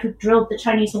the guy who drilled the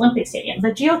Chinese Olympic Stadium.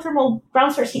 The geothermal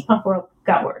ground source heat pump world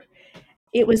got word.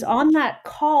 It was on that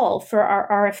call for our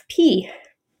RFP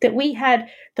that we had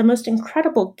the most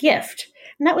incredible gift.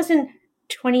 And that was in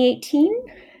 2018.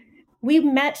 We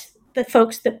met the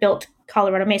folks that built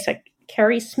Colorado Mesa.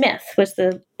 Kerry Smith was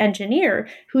the engineer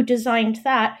who designed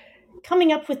that,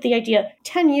 coming up with the idea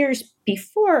 10 years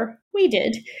before we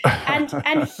did. And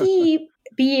he,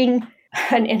 being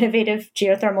an innovative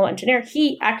geothermal engineer,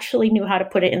 he actually knew how to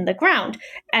put it in the ground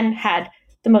and had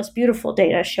the most beautiful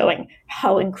data showing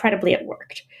how incredibly it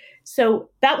worked. So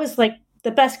that was like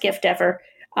the best gift ever.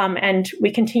 And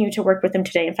we continue to work with them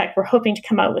today. In fact, we're hoping to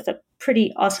come out with a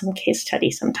pretty awesome case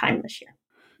study sometime this year.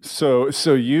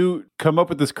 So you come up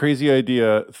with this crazy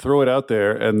idea, throw it out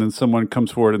there, and then someone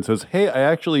comes forward and says, "Hey, I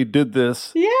actually did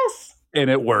this." Yes. And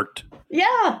it worked.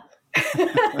 Yeah.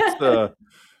 That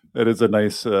is a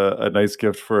nice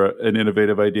gift for an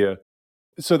innovative idea.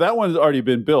 So that one's already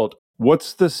been built.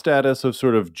 What's the status of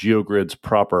sort of geogrids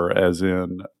proper, as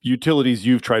in utilities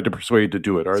you've tried to persuade to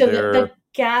do it? The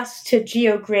gas to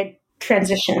geogrid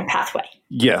transition pathway.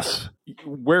 Yes.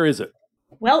 Where is it?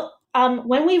 Well,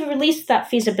 when we released that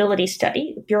feasibility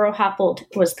study, Bureau Happold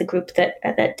was the group that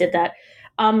did that,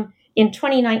 in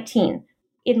 2019.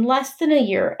 In less than a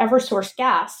year, Eversource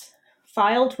Gas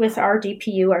filed with our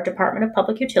DPU, our Department of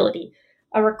Public Utility,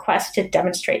 a request to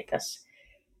demonstrate this.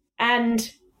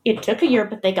 And it took a year,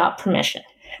 but they got permission.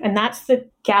 And that's the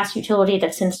gas utility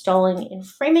that's installing in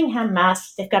Framingham,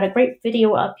 Mass. They've got a great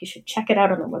video up. You should check it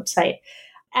out on the website.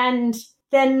 And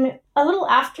then a little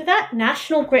after that,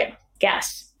 National Grid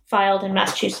Gas filed in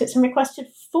Massachusetts and requested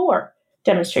 4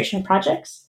 demonstration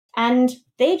projects. And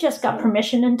they just got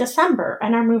permission in December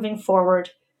and are moving forward,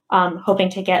 hoping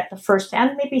to get the first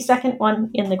and maybe second one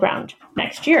in the ground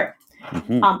next year.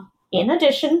 Mm-hmm. In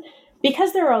addition,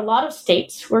 because there are a lot of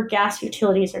states where gas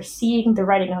utilities are seeing the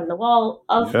writing on the wall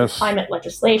of the climate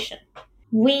legislation,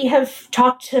 we have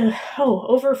talked to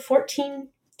over 14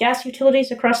 gas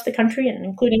utilities across the country, and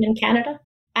including in Canada.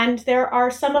 And there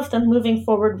are some of them moving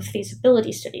forward with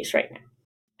feasibility studies right now.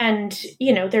 And,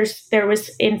 there was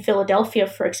in Philadelphia,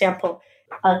 for example,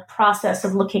 a process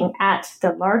of looking at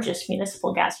the largest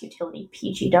municipal gas utility,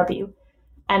 PGW,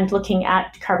 and looking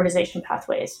at decarbonization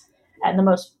pathways. And the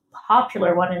most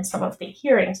popular one in some of the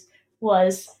hearings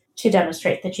was to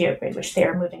demonstrate the GeoGrid, which they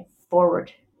are moving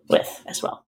forward with as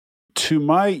well. To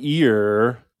my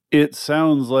ear, it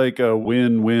sounds like a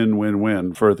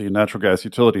win-win-win-win for the natural gas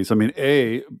utilities. I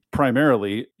mean,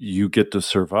 primarily, you get to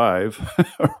survive,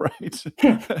 right?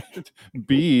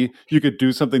 B, you could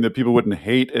do something that people wouldn't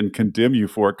hate and condemn you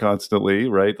for constantly,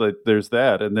 right? Like, there's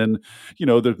that. And then,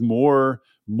 there's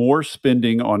more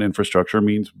spending on infrastructure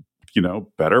means,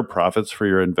 better profits for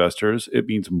your investors. It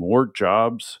means more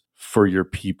jobs for your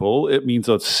people. It means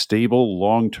a stable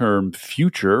long-term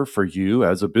future for you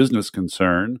as a business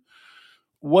concern.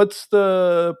 What's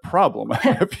the problem?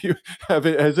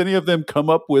 Has any of them come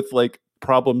up with like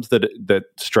problems that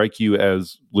strike you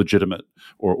as legitimate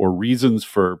or reasons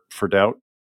for doubt?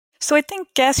 So I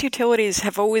think gas utilities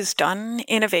have always done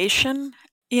innovation.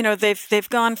 They've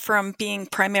gone from being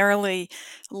primarily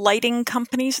lighting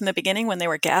companies in the beginning when they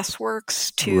were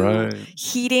gasworks to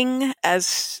heating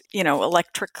as,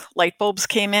 electric light bulbs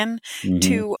came in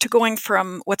to going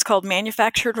from what's called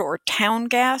manufactured or town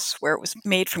gas, where it was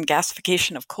made from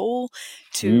gasification of coal,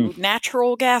 to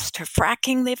natural gas, to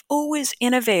fracking. They've always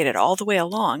innovated all the way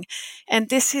along. And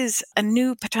this is a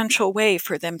new potential way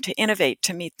for them to innovate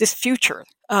to meet this future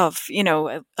of,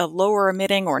 a lower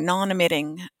emitting or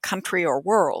non-emitting country or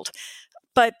world.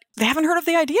 But they haven't heard of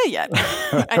the idea yet,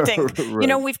 I think.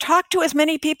 Right. We've talked to as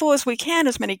many people as we can,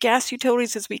 as many gas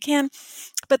utilities as we can,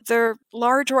 but they're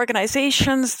large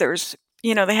organizations. There's,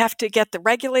 they have to get the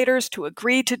regulators to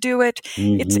agree to do it.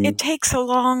 It takes a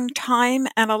long time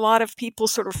and a lot of people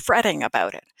sort of fretting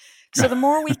about it. So the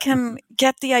more we can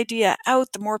get the idea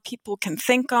out, the more people can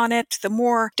think on it, the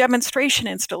more demonstration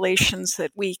installations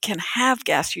that we can have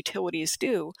gas utilities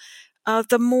do,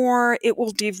 the more it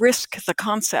will de-risk the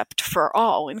concept for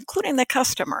all, including the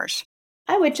customers.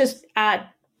 I would just add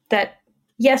that,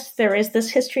 yes, there is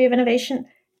this history of innovation,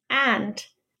 and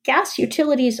gas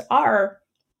utilities are,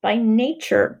 by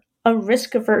nature, a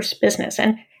risk-averse business.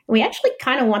 And we actually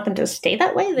kind of want them to stay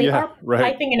that way. They are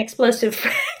piping an explosive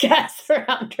gas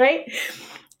around, right?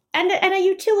 And a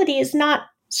utility is not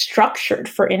structured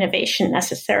for innovation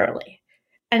necessarily.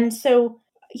 And so,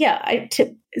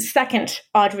 to second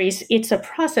Audrey's, it's a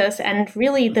process. And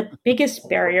really the biggest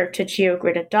barrier to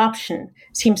GeoGrid adoption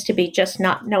seems to be just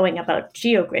not knowing about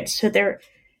GeoGrid. So there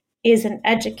is an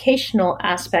educational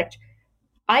aspect.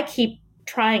 I keep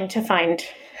trying to find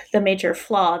the major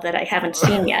flaw that I haven't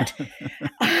seen yet,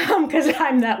 because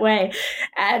I'm that way.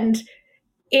 And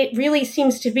it really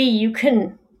seems to be you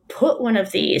can put one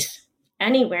of these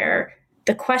anywhere.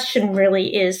 The question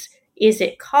really is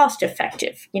it cost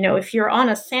effective? If you're on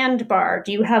a sandbar,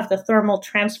 do you have the thermal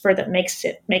transfer that makes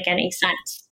it make any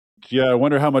sense? Yeah, I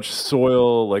wonder how much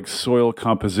soil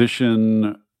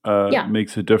composition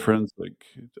makes a difference.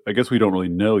 I guess we don't really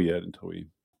know yet until we...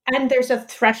 And there's a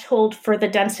threshold for the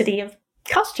density of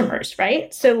customers,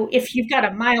 right? So if you've got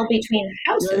a mile between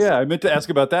houses... Yeah, I meant to ask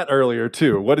about that earlier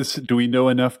too. Do we know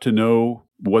enough to know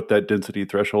what that density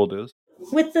threshold is?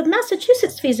 With the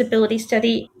Massachusetts feasibility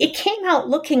study, it came out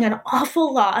looking an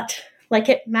awful lot like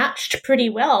it matched pretty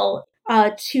well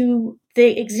to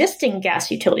the existing gas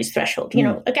utilities threshold.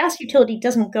 A gas utility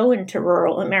doesn't go into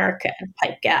rural America and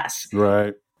pipe gas.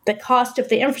 Right. The cost of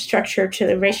the infrastructure to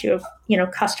the ratio of,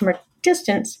 customer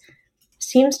distance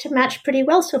seems to match pretty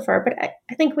well so far, but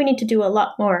I think we need to do a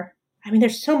lot more. I mean,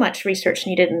 there's so much research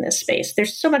needed in this space.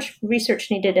 There's so much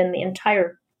research needed in the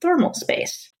entire thermal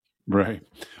space. Right.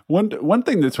 One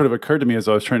thing that sort of occurred to me as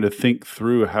I was trying to think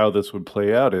through how this would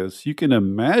play out is you can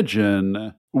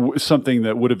imagine something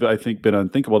that would have, I think, been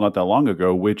unthinkable not that long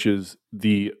ago, which is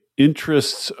the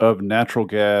interests of natural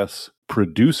gas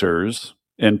producers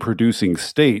and producing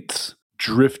states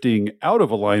drifting out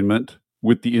of alignment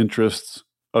with the interests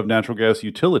of natural gas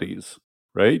utilities,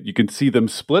 right? You can see them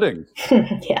splitting.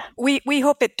 Yeah. We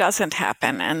hope it doesn't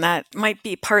happen. And that might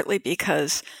be partly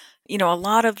because, a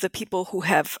lot of the people who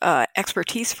have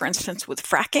expertise, for instance, with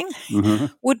fracking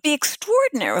would be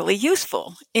extraordinarily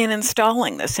useful in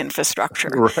installing this infrastructure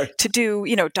to do,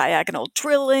 diagonal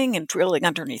drilling and drilling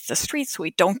underneath the streets so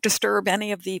we don't disturb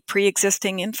any of the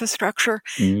pre-existing infrastructure.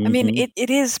 I mean, it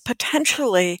is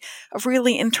potentially a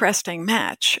really interesting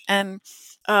match. And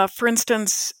for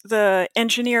instance, the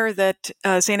engineer that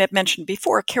Zeynep mentioned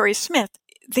before, Kerry Smith,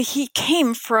 he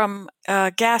came from a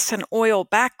gas and oil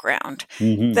background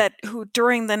who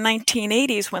during the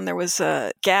 1980s, when there was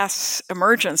a gas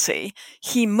emergency,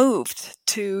 he moved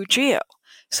to Geo.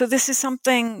 So this is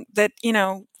something that,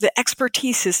 the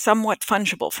expertise is somewhat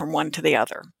fungible from one to the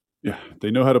other. Yeah,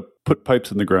 they know how to put pipes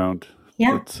in the ground.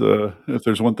 Yeah. If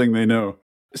there's one thing they know.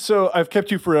 So I've kept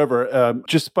you forever.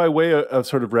 Just by way of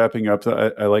sort of wrapping up,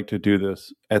 I like to do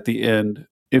this at the end.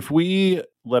 If we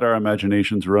let our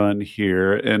imaginations run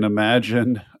here and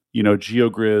imagine,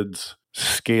 GeoGrids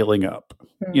scaling up,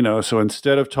 so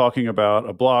instead of talking about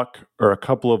a block or a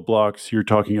couple of blocks, you're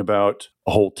talking about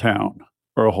a whole town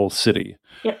or a whole city.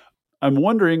 Yep. I'm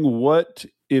wondering what,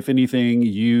 if anything,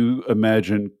 you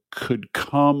imagine could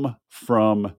come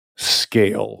from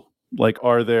scale Like,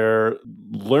 are there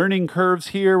learning curves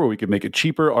here where we can make it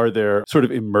cheaper? Are there sort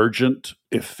of emergent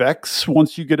effects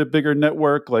once you get a bigger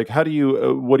network? Like,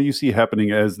 what do you see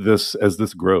happening as this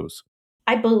grows?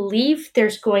 I believe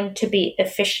there's going to be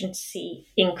efficiency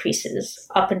increases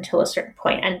up until a certain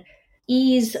point and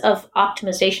ease of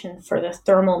optimization for the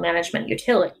thermal management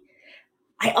utility.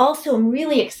 I also am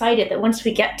really excited that once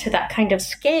we get to that kind of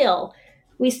scale,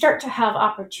 we start to have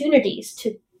opportunities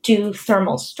to do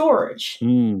thermal storage,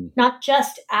 not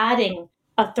just adding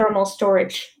a thermal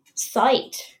storage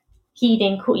site,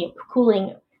 heating,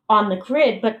 cooling on the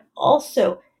grid, but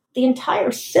also the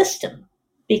entire system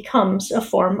becomes a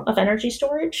form of energy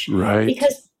storage. Right.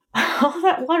 Because all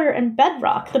that water and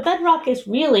bedrock, the bedrock is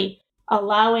really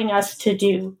allowing us to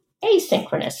do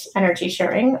asynchronous energy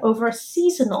sharing over a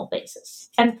seasonal basis.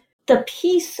 And the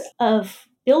piece of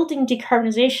building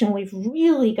decarbonization we've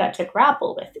really got to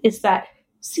grapple with is that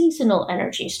seasonal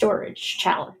energy storage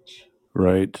challenge.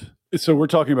 Right. So we're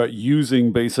talking about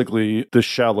using basically the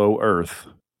shallow Earth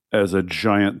as a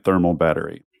giant thermal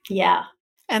battery. Yeah.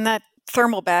 And that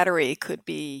thermal battery could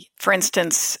be, for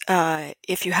instance,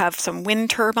 if you have some wind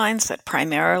turbines that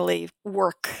primarily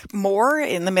work more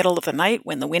in the middle of the night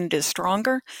when the wind is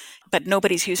stronger, but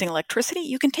nobody's using electricity,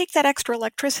 you can take that extra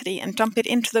electricity and dump it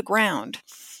into the ground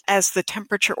as the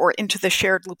temperature or into the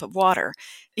shared loop of water,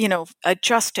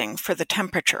 adjusting for the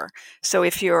temperature. So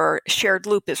if your shared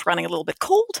loop is running a little bit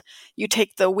cold, you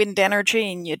take the wind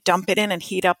energy and you dump it in and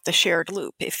heat up the shared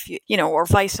loop, or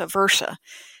vice versa.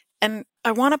 And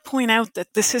I want to point out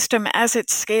that the system, as it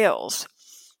scales,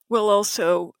 will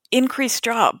also increase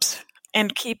jobs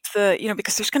and keep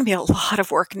because there's going to be a lot of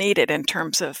work needed in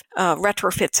terms of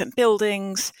retrofits in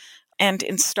buildings and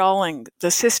installing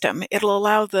the system. It'll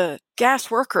allow the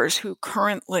gas workers who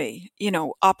currently,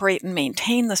 operate and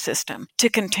maintain the system to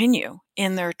continue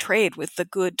in their trade with the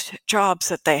good jobs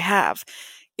that they have.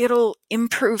 It'll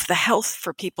improve the health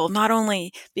for people, not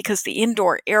only because the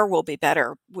indoor air will be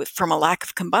better from a lack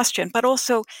of combustion, but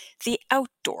also the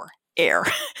outdoor air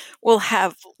will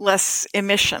have less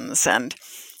emissions and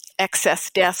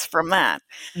excess deaths from that.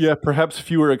 Yeah, perhaps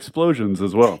fewer explosions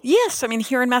as well. Yes. I mean,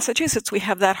 here in Massachusetts, we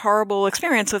have that horrible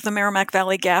experience of the Merrimack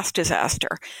Valley gas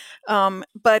disaster.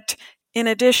 But in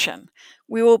addition,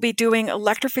 we will be doing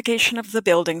electrification of the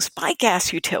buildings by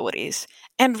gas utilities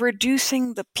and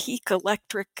reducing the peak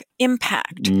electric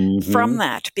impact from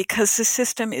that, because the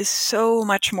system is so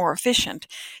much more efficient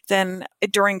than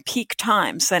during peak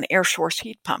times than air source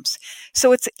heat pumps.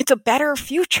 So it's a better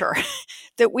future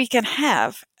that we can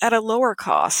have at a lower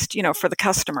cost, for the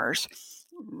customers.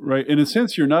 Right. In a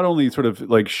sense, you're not only sort of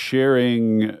like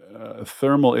sharing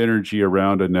thermal energy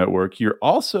around a network, you're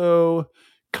also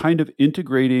kind of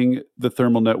integrating the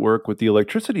thermal network with the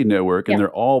electricity network, and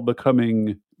they're all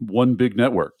becoming one big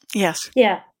network. Yes.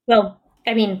 Yeah. Well,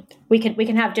 I mean, we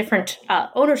can have different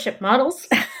ownership models.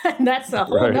 That's a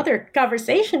whole other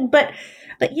conversation. But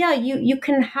yeah, you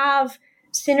can have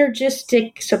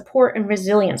synergistic support and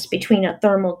resilience between a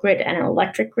thermal grid and an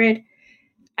electric grid.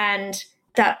 And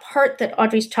that part that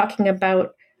Audrey's talking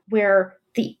about, where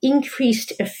the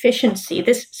increased efficiency,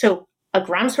 so a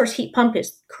ground source heat pump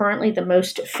is currently the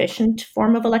most efficient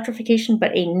form of electrification,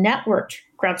 but a networked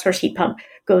ground source heat pump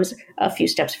goes a few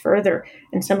steps further.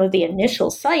 And some of the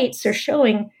initial sites are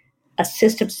showing a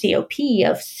system COP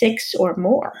of 6 or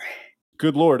more.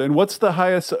 Good Lord. And what's the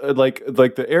highest, like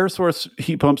the air source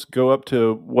heat pumps go up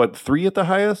to, what, 3 at the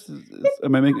highest?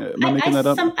 Am I making that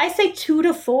up? I say 2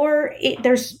 to 4.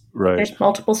 There's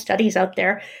multiple studies out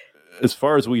there. As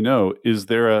far as we know, is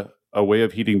there a way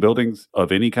of heating buildings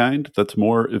of any kind that's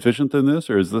more efficient than this,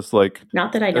 or is this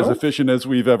not that I know as efficient as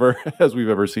we've ever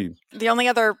seen? The only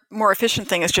other more efficient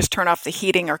thing is just turn off the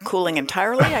heating or cooling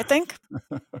entirely, I think.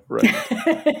 Right.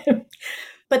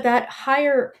 But that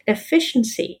higher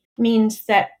efficiency means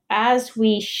that as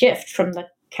we shift from the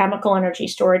chemical energy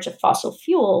storage of fossil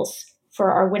fuels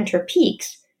for our winter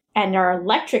peaks, and our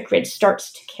electric grid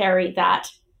starts to carry that,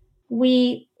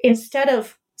 we, instead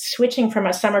of switching from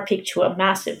a summer peak to a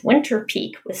massive winter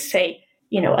peak with, say,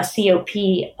 a COP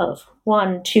of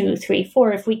 1, 2, 3,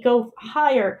 4, if we go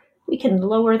higher, we can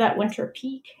lower that winter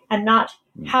peak and not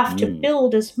have to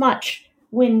build as much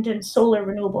wind and solar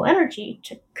renewable energy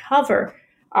to cover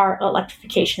our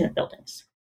electrification of buildings.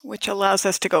 Which allows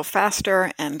us to go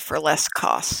faster and for less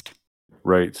cost.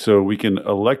 Right. So we can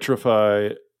electrify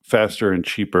faster and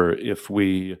cheaper if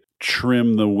we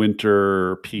trim the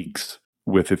winter peaks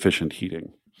with efficient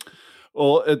heating.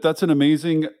 Well, that's an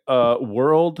amazing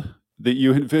world that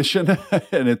you envision,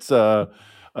 and it's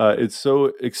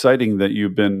so exciting that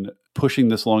you've been pushing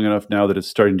this long enough now that it's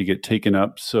starting to get taken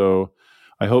up. So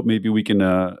I hope maybe we can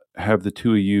have the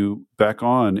two of you back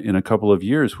on in a couple of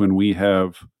years when we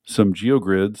have some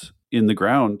geogrids in the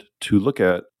ground to look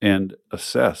at and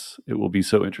assess. It will be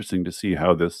so interesting to see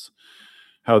how this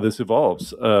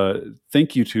evolves.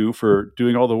 Thank you two for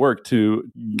doing all the work to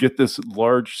get this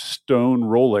large stone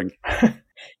rolling.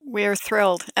 We're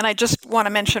thrilled. And I just want to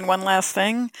mention one last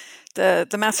thing.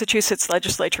 The Massachusetts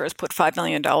legislature has put $5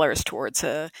 million towards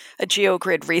a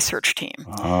GeoGrid research team.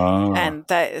 And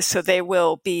so they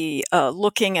will be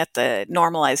looking at the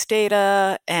normalized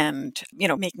data and,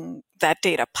 making that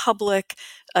data public,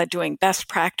 doing best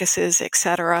practices, et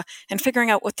cetera, and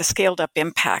figuring out what the scaled up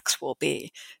impacts will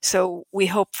be. So we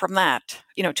hope from that,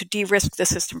 to de-risk the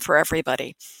system for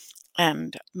everybody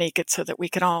and make it so that we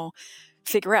can all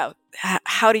figure out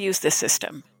how to use this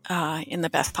system in the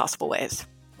best possible ways.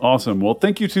 Awesome. Well,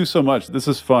 thank you two so much. This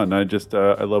is fun. I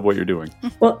love what you're doing.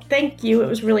 Well, thank you. It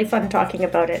was really fun talking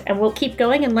about it. And we'll keep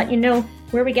going and let you know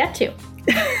where we get to.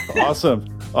 Awesome.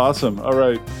 All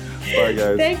right. Bye,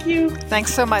 guys. Thank you.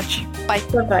 Thanks so much. Bye.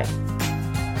 Bye-bye.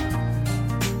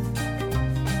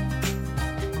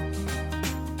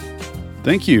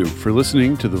 Thank you for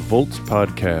listening to the Volts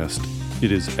podcast.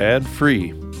 It is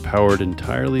ad-free, powered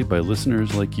entirely by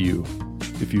listeners like you.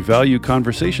 If you value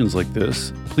conversations like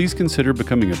this, please consider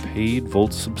becoming a paid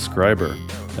Volts subscriber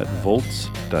at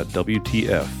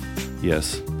volts.wtf.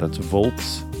 Yes, that's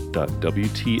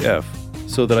volts.wtf,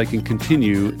 so that I can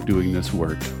continue doing this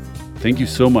work. Thank you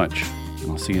so much, and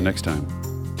I'll see you next time.